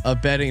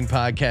of betting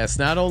podcasts,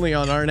 not only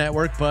on our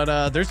network,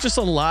 but there's just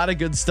a lot of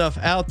good stuff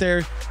out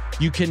there.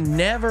 You can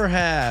never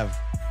have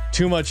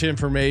too much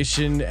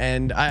information,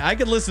 and I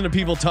could listen to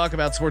people talk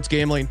about sports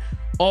gambling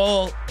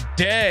all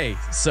day.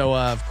 So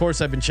of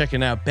course I've been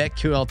checking out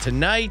BetQL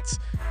tonight.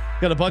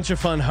 Got a bunch of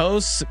fun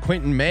hosts: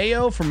 Quentin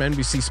Mayo from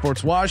NBC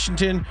Sports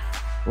Washington,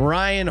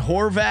 Ryan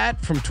Horvat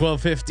from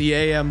 1250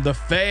 AM The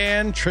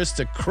Fan,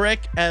 Trista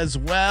Crick as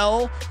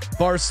well,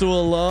 Barstool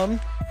alum.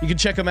 You can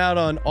check them out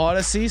on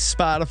Odyssey,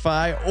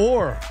 Spotify,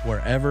 or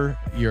wherever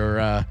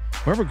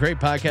great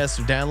podcasts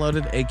are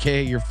downloaded,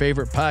 aka your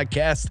favorite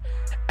podcast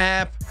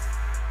app.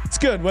 It's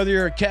good whether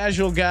you're a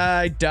casual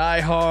guy, die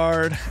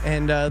hard,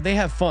 and they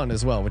have fun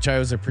as well, which I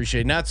always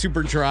appreciate. Not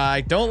super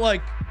dry. Don't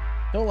like.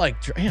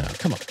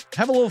 Come on,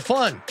 have a little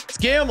fun. It's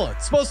gambling.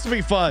 It's supposed to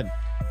be fun.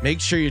 Make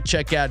sure you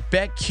check out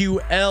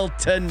BetQL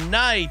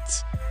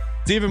tonight.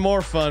 It's even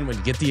more fun when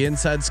you get the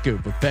inside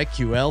scoop with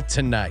BetQL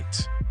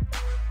tonight.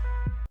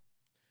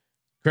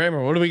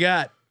 Kramer, what do we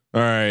got?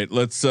 All right,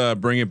 let's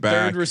bring it back.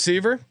 Third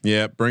receiver.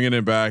 Yeah, bringing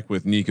it back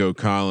with Nico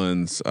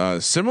Collins.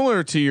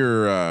 Similar to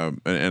your,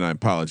 and I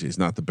apologize,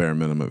 not the bare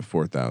minimum of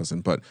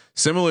 4,000, but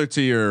similar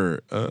to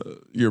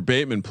your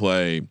Bateman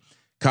play.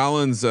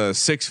 Collins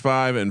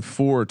 6'5" and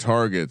 4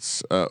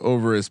 targets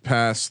over his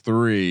past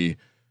 3.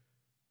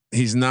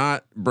 He's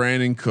not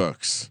Brandon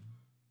Cooks,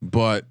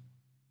 but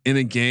in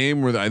a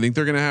game where I think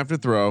they're going to have to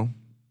throw,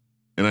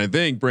 and I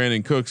think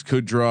Brandon Cooks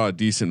could draw a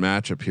decent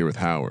matchup here with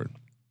Howard.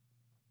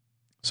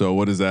 So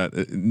what is that?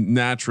 It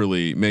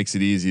naturally makes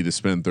it easy to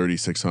spend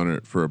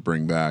 3,600 for a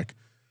bring back.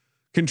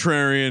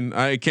 Contrarian.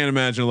 I can't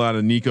imagine a lot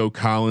of Nico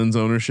Collins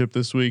ownership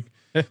this week.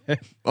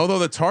 Although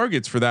the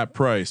targets for that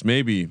price,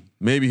 maybe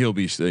he'll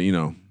be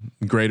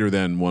greater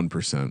than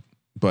 1%.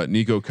 But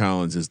Nico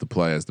Collins is the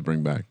play as the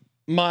bring back.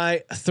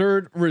 My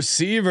third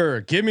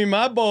receiver, give me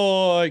my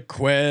boy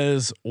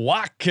Quez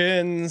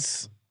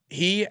Watkins.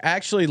 He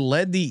actually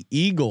led the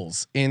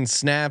Eagles in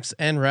snaps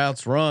and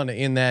routes run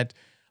in that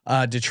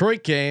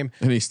Detroit game,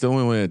 and he still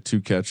only had 2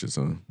 catches.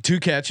 2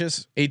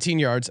 catches, 18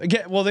 yards.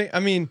 Again, well, it's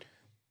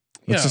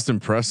just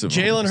impressive.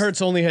 Jalen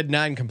Hurts only had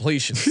 9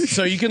 completions,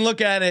 so you can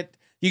look at it.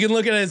 You can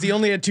look at it as he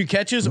only had 2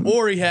 catches,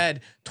 or he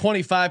had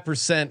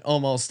 25%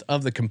 almost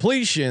of the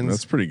completions.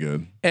 That's pretty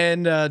good.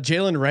 And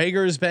Jalen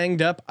Reagor is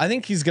banged up. I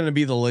think he's going to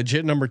be the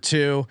legit number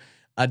 2.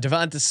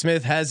 Devonta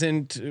Smith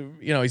hasn't.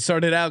 He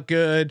started out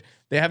good.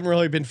 They haven't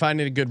really been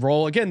finding a good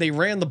role. Again, they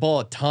ran the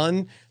ball a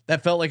ton.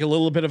 That felt like a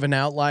little bit of an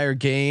outlier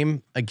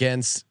game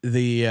against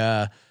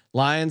the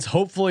Lions.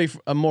 Hopefully,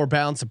 a more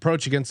balanced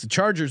approach against the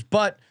Chargers,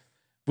 but.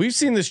 We've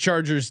seen this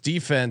Chargers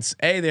defense.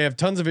 They have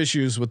tons of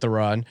issues with the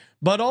run,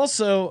 but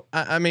also,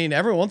 I mean,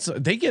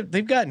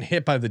 they've gotten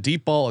hit by the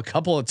deep ball a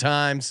couple of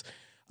times.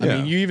 I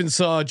mean, you even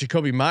saw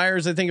Jacoby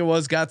Myers, I think it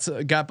was, got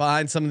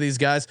behind some of these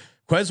guys.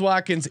 Quez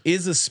Watkins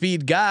is a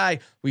speed guy.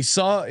 We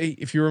saw,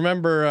 if you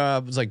remember,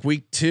 it was like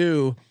week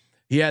 2,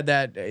 he had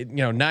that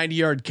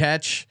 90-yard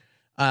catch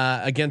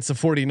against the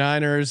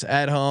 49ers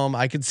at home.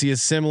 I could see a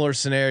similar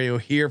scenario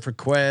here for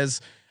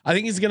Quez. I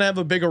think he's going to have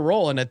a bigger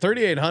role, and at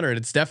 3,800,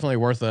 it's definitely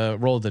worth a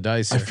roll of the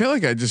dice here. I feel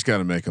like I just got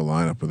to make a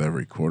lineup with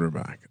every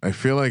quarterback. I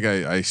feel like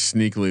I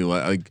sneakily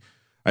like.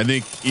 I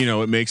think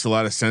it makes a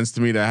lot of sense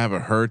to me to have a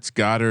Hurts,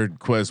 Goddard,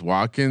 Quez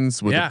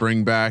Watkins with a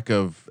bring back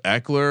of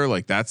Eckler.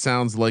 Like that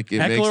sounds like it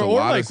Eckler makes a or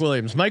lot Mike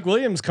Williams. Mike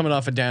Williams coming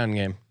off a down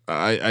game.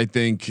 I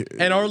think,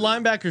 and our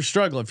linebackers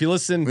struggle. If you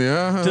listen to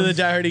the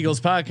Die Hard Eagles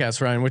podcast,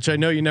 Ryan, which I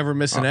know you never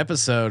miss an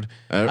episode,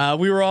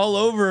 we were all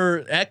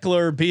over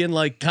Eckler being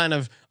like kind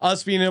of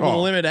us being able to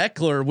limit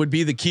Eckler would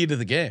be the key to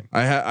the game.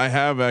 I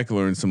have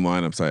Eckler in some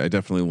lineups. I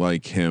definitely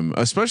like him,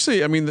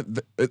 especially. I mean,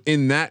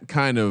 in that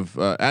kind of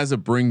as a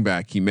bring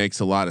back, he makes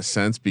a lot of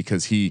sense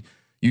because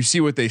you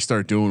see what they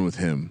start doing with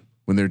him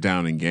when they're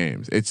down in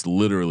games. It's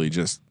literally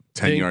just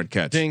 10-yard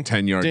catch,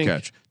 10-yard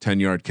catch,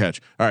 10-yard catch.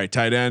 All right,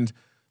 tight end.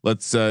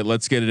 Let's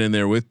get it in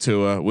there with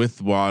Tua,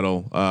 with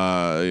Waddle,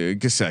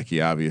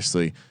 Gesicki,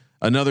 obviously.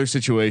 another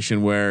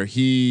situation where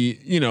he,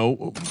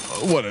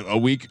 a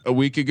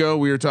week ago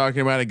we were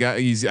talking about a guy.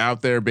 He's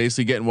out there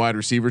basically getting wide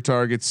receiver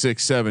targets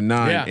 6, 7,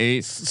 9,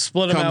 8.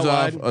 Split him comes out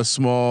off wide. a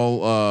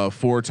small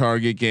 4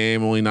 target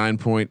game, only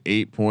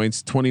 9.8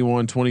 points,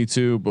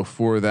 21-22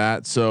 before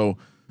that. So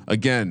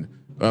again,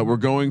 we're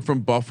going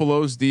from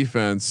Buffalo's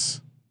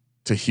defense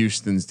to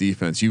Houston's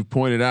defense. You've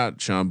pointed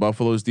out, Sean,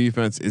 Buffalo's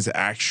defense is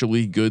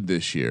actually good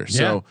this year. Yeah.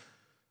 So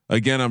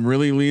again, I'm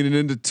really leaning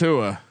into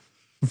Tua.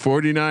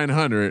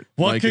 4,900.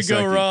 What could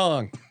go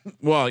wrong?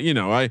 Well,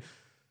 I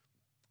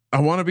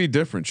want to be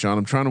different, Sean.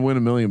 I'm trying to win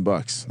 $1 million.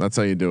 That's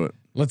how you do it.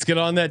 Let's get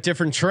on that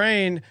different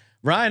train.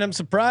 Ryan, I'm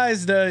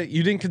surprised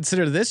you didn't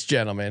consider this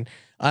gentleman.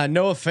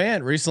 Noah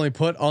Fant recently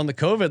put on the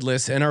COVID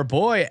list, and our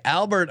boy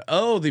Albert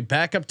O, the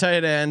backup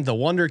tight end, the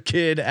wonder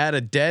kid out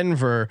of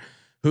Denver,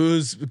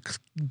 who's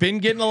been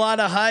getting a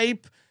lot of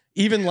hype.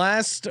 Even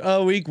last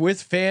week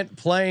with Fant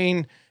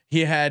playing,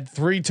 he had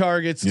 3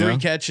 targets, 3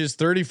 catches,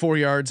 34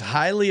 yards,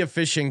 highly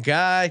efficient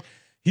guy.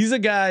 He's a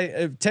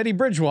guy, Teddy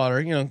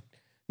Bridgewater,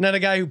 not a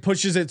guy who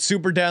pushes it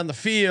super down the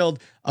field,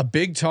 a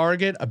big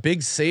target, a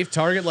big safe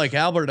target like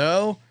Albert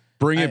O.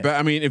 Bring it back.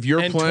 I mean, if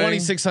you're playing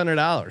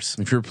 $2,600,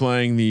 if you're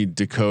playing the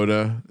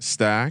Dakota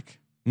stack,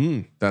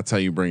 that's how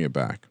you bring it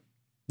back.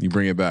 You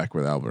bring it back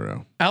with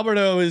Alberto.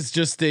 Alberto is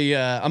just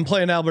I'm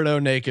playing Alberto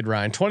naked,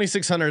 Ryan.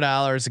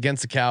 $2,600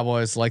 against the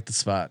Cowboys. Like the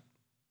spot.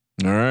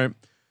 All right.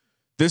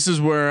 This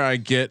is where I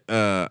get,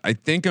 I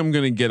think I'm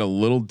going to get a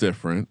little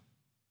different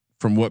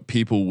from what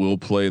people will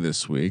play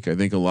this week. I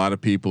think a lot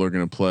of people are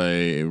going to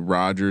play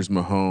Rodgers,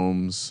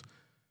 Mahomes,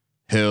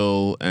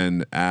 Hill,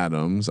 and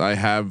Adams. I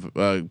have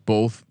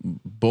both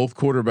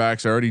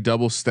quarterbacks already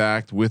double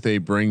stacked with a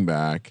bring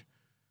back.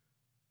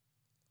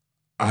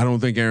 I don't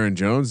think Aaron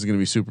Jones is going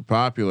to be super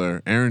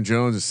popular. Aaron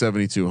Jones is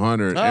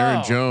 7,200.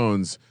 Aaron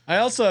Jones. I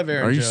also have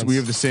Aaron Jones. We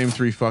have the same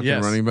 3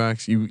 fucking running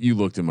backs. You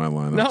looked at my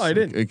lineup. No, I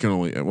didn't. It can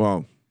only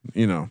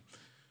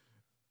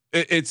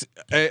it's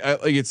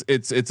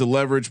a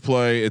leverage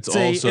play. It's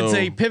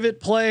a pivot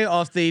play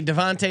off the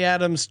Devontae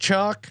Adams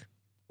chalk.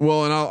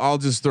 Well, and I'll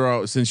just throw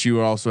out, since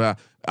you also have,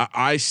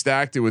 I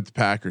stacked it with the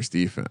Packers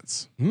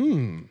defense.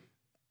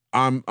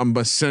 I'm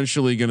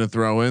essentially going to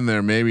throw in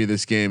there. Maybe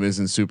this game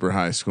isn't super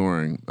high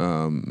scoring.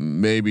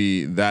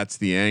 Maybe that's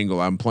the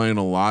angle. I'm playing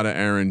a lot of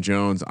Aaron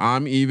Jones.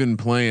 I'm even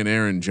playing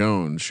Aaron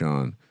Jones,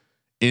 Sean,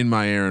 in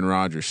my Aaron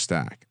Rodgers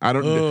stack. I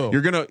don't.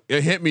 You're gonna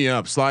hit me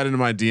up, slide into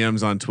my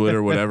DMs on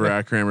Twitter, whatever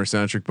at Kramer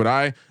Centric. But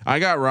I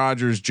got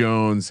Rodgers,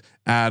 Jones,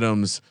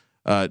 Adams,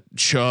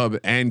 Chubb,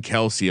 and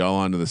Kelsey all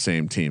onto the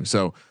same team.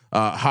 So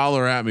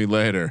holler at me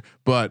later.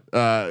 But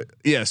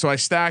so I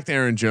stacked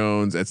Aaron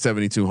Jones at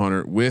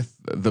 7,200 with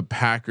the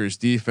Packers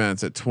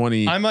defense at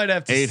 20. I might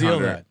have to steal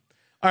that.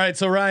 All right,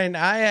 so Ryan,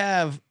 I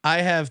have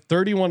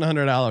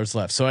 $3,100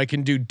 left, so I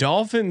can do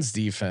Dolphins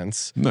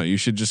defense. No, you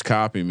should just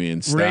copy me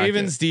and stack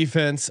Ravens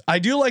defense. I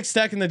do like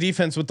stacking the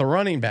defense with the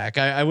running back.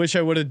 I wish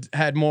I would have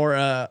had more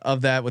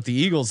of that with the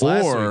Eagles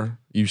last week. Or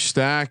you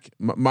stack.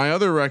 My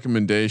other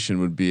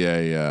recommendation would be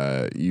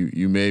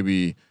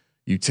you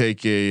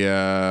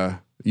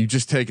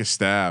just take a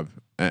stab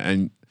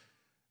and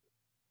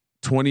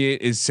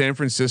 28 is San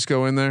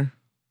Francisco in there.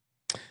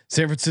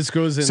 San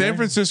Francisco is in San there.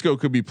 Francisco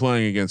could be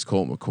playing against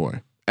Colt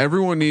McCoy.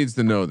 Everyone needs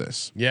to know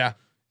this. Yeah.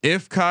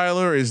 If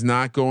Kyler is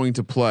not going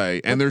to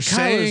play, and they're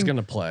saying going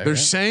to play, they're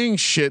saying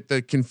shit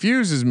that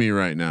confuses me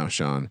right now,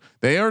 Sean.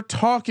 They are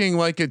talking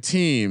like a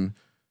team.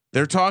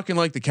 They're talking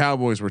like the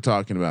Cowboys were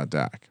talking about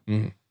Dak.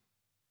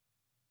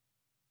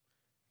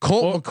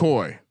 Colt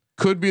McCoy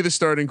could be the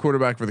starting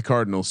quarterback for the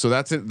Cardinals. So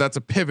that's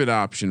a pivot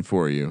option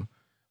for you.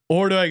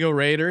 Or do I go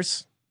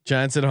Raiders?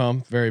 Giants at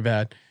home, very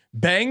bad.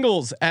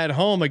 Bengals at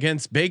home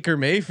against Baker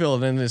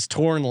Mayfield and his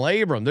torn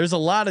labrum. There's a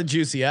lot of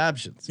juicy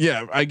options.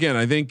 Yeah. Again,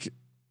 I think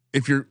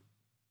if you're,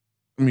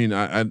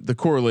 the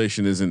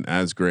correlation isn't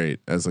as great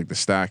as like the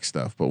stack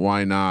stuff, but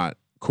why not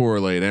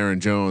correlate Aaron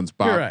Jones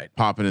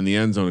popping in the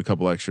end zone a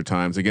couple extra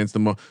times against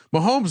the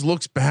Mahomes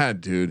looks bad,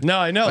 dude. No,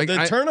 I know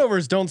the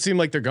turnovers don't seem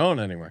like they're going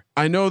anywhere.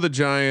 I know the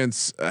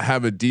Giants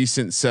have a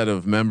decent set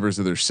of members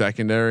of their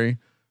secondary,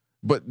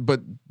 but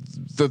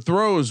the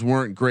throws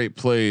weren't great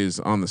plays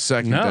on the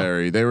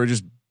secondary. No. They were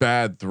just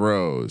bad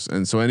throws,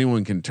 and so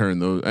anyone can turn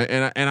those.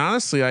 And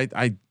honestly,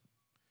 I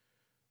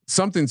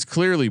something's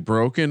clearly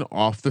broken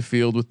off the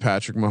field with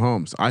Patrick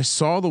Mahomes. I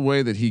saw the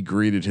way that he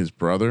greeted his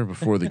brother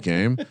before the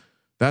game.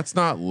 That's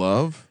not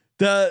love.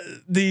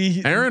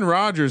 The Aaron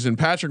Rodgers and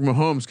Patrick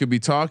Mahomes could be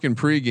talking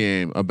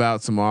pregame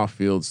about some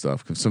off-field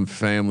stuff, some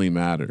family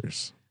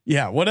matters.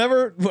 Yeah,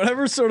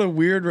 whatever sort of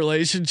weird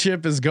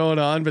relationship is going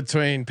on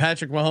between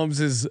Patrick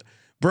Mahomes'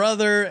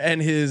 brother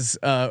and his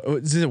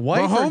is it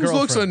wife Mahomes or girlfriend?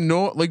 Looks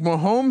annoyed. Like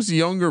Mahomes'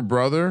 younger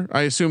brother.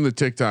 I assume the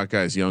TikTok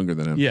guy's younger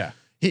than him. Yeah,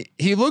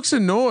 he looks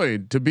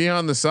annoyed to be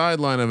on the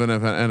sideline of an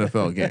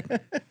NFL game.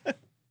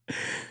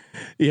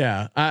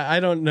 Yeah, I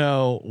don't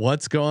know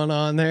what's going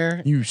on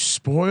there. You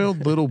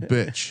spoiled little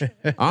bitch.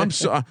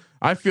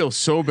 I feel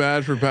so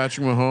bad for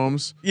Patrick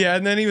Mahomes. Yeah,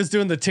 and then he was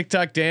doing the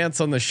TikTok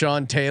dance on the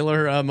Sean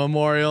Taylor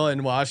memorial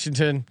in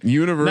Washington.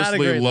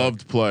 Universally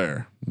loved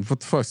player. What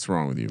the fuck's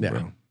wrong with you,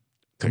 bro?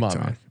 Come on,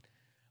 man.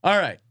 All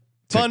right.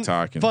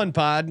 Fun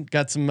pod.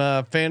 Got some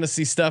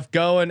fantasy stuff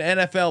going.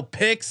 NFL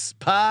picks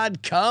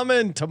pod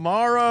coming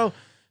tomorrow.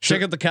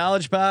 Check out the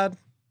college pod.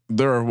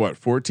 There are what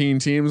 14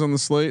 teams on the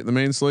slate, the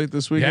main slate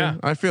this weekend.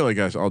 Yeah. I feel like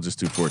I'll just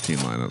do 14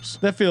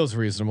 lineups. That feels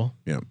reasonable.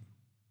 Yeah.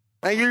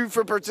 Thank you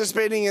for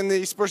participating in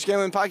the Sports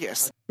Gambling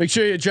Podcast. Make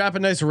sure you drop a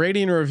nice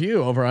rating and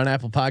review over on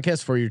Apple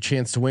Podcasts for your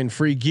chance to win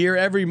free gear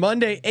every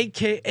Monday,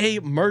 aka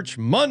Merch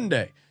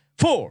Monday.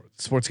 For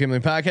the Sports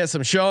Gambling Podcast,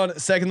 I'm Sean,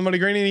 second the money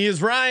green, and he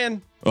is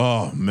Ryan.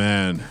 Oh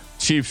man,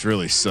 Chiefs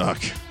really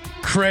suck.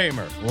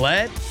 Kramer,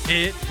 let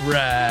it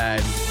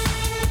ride.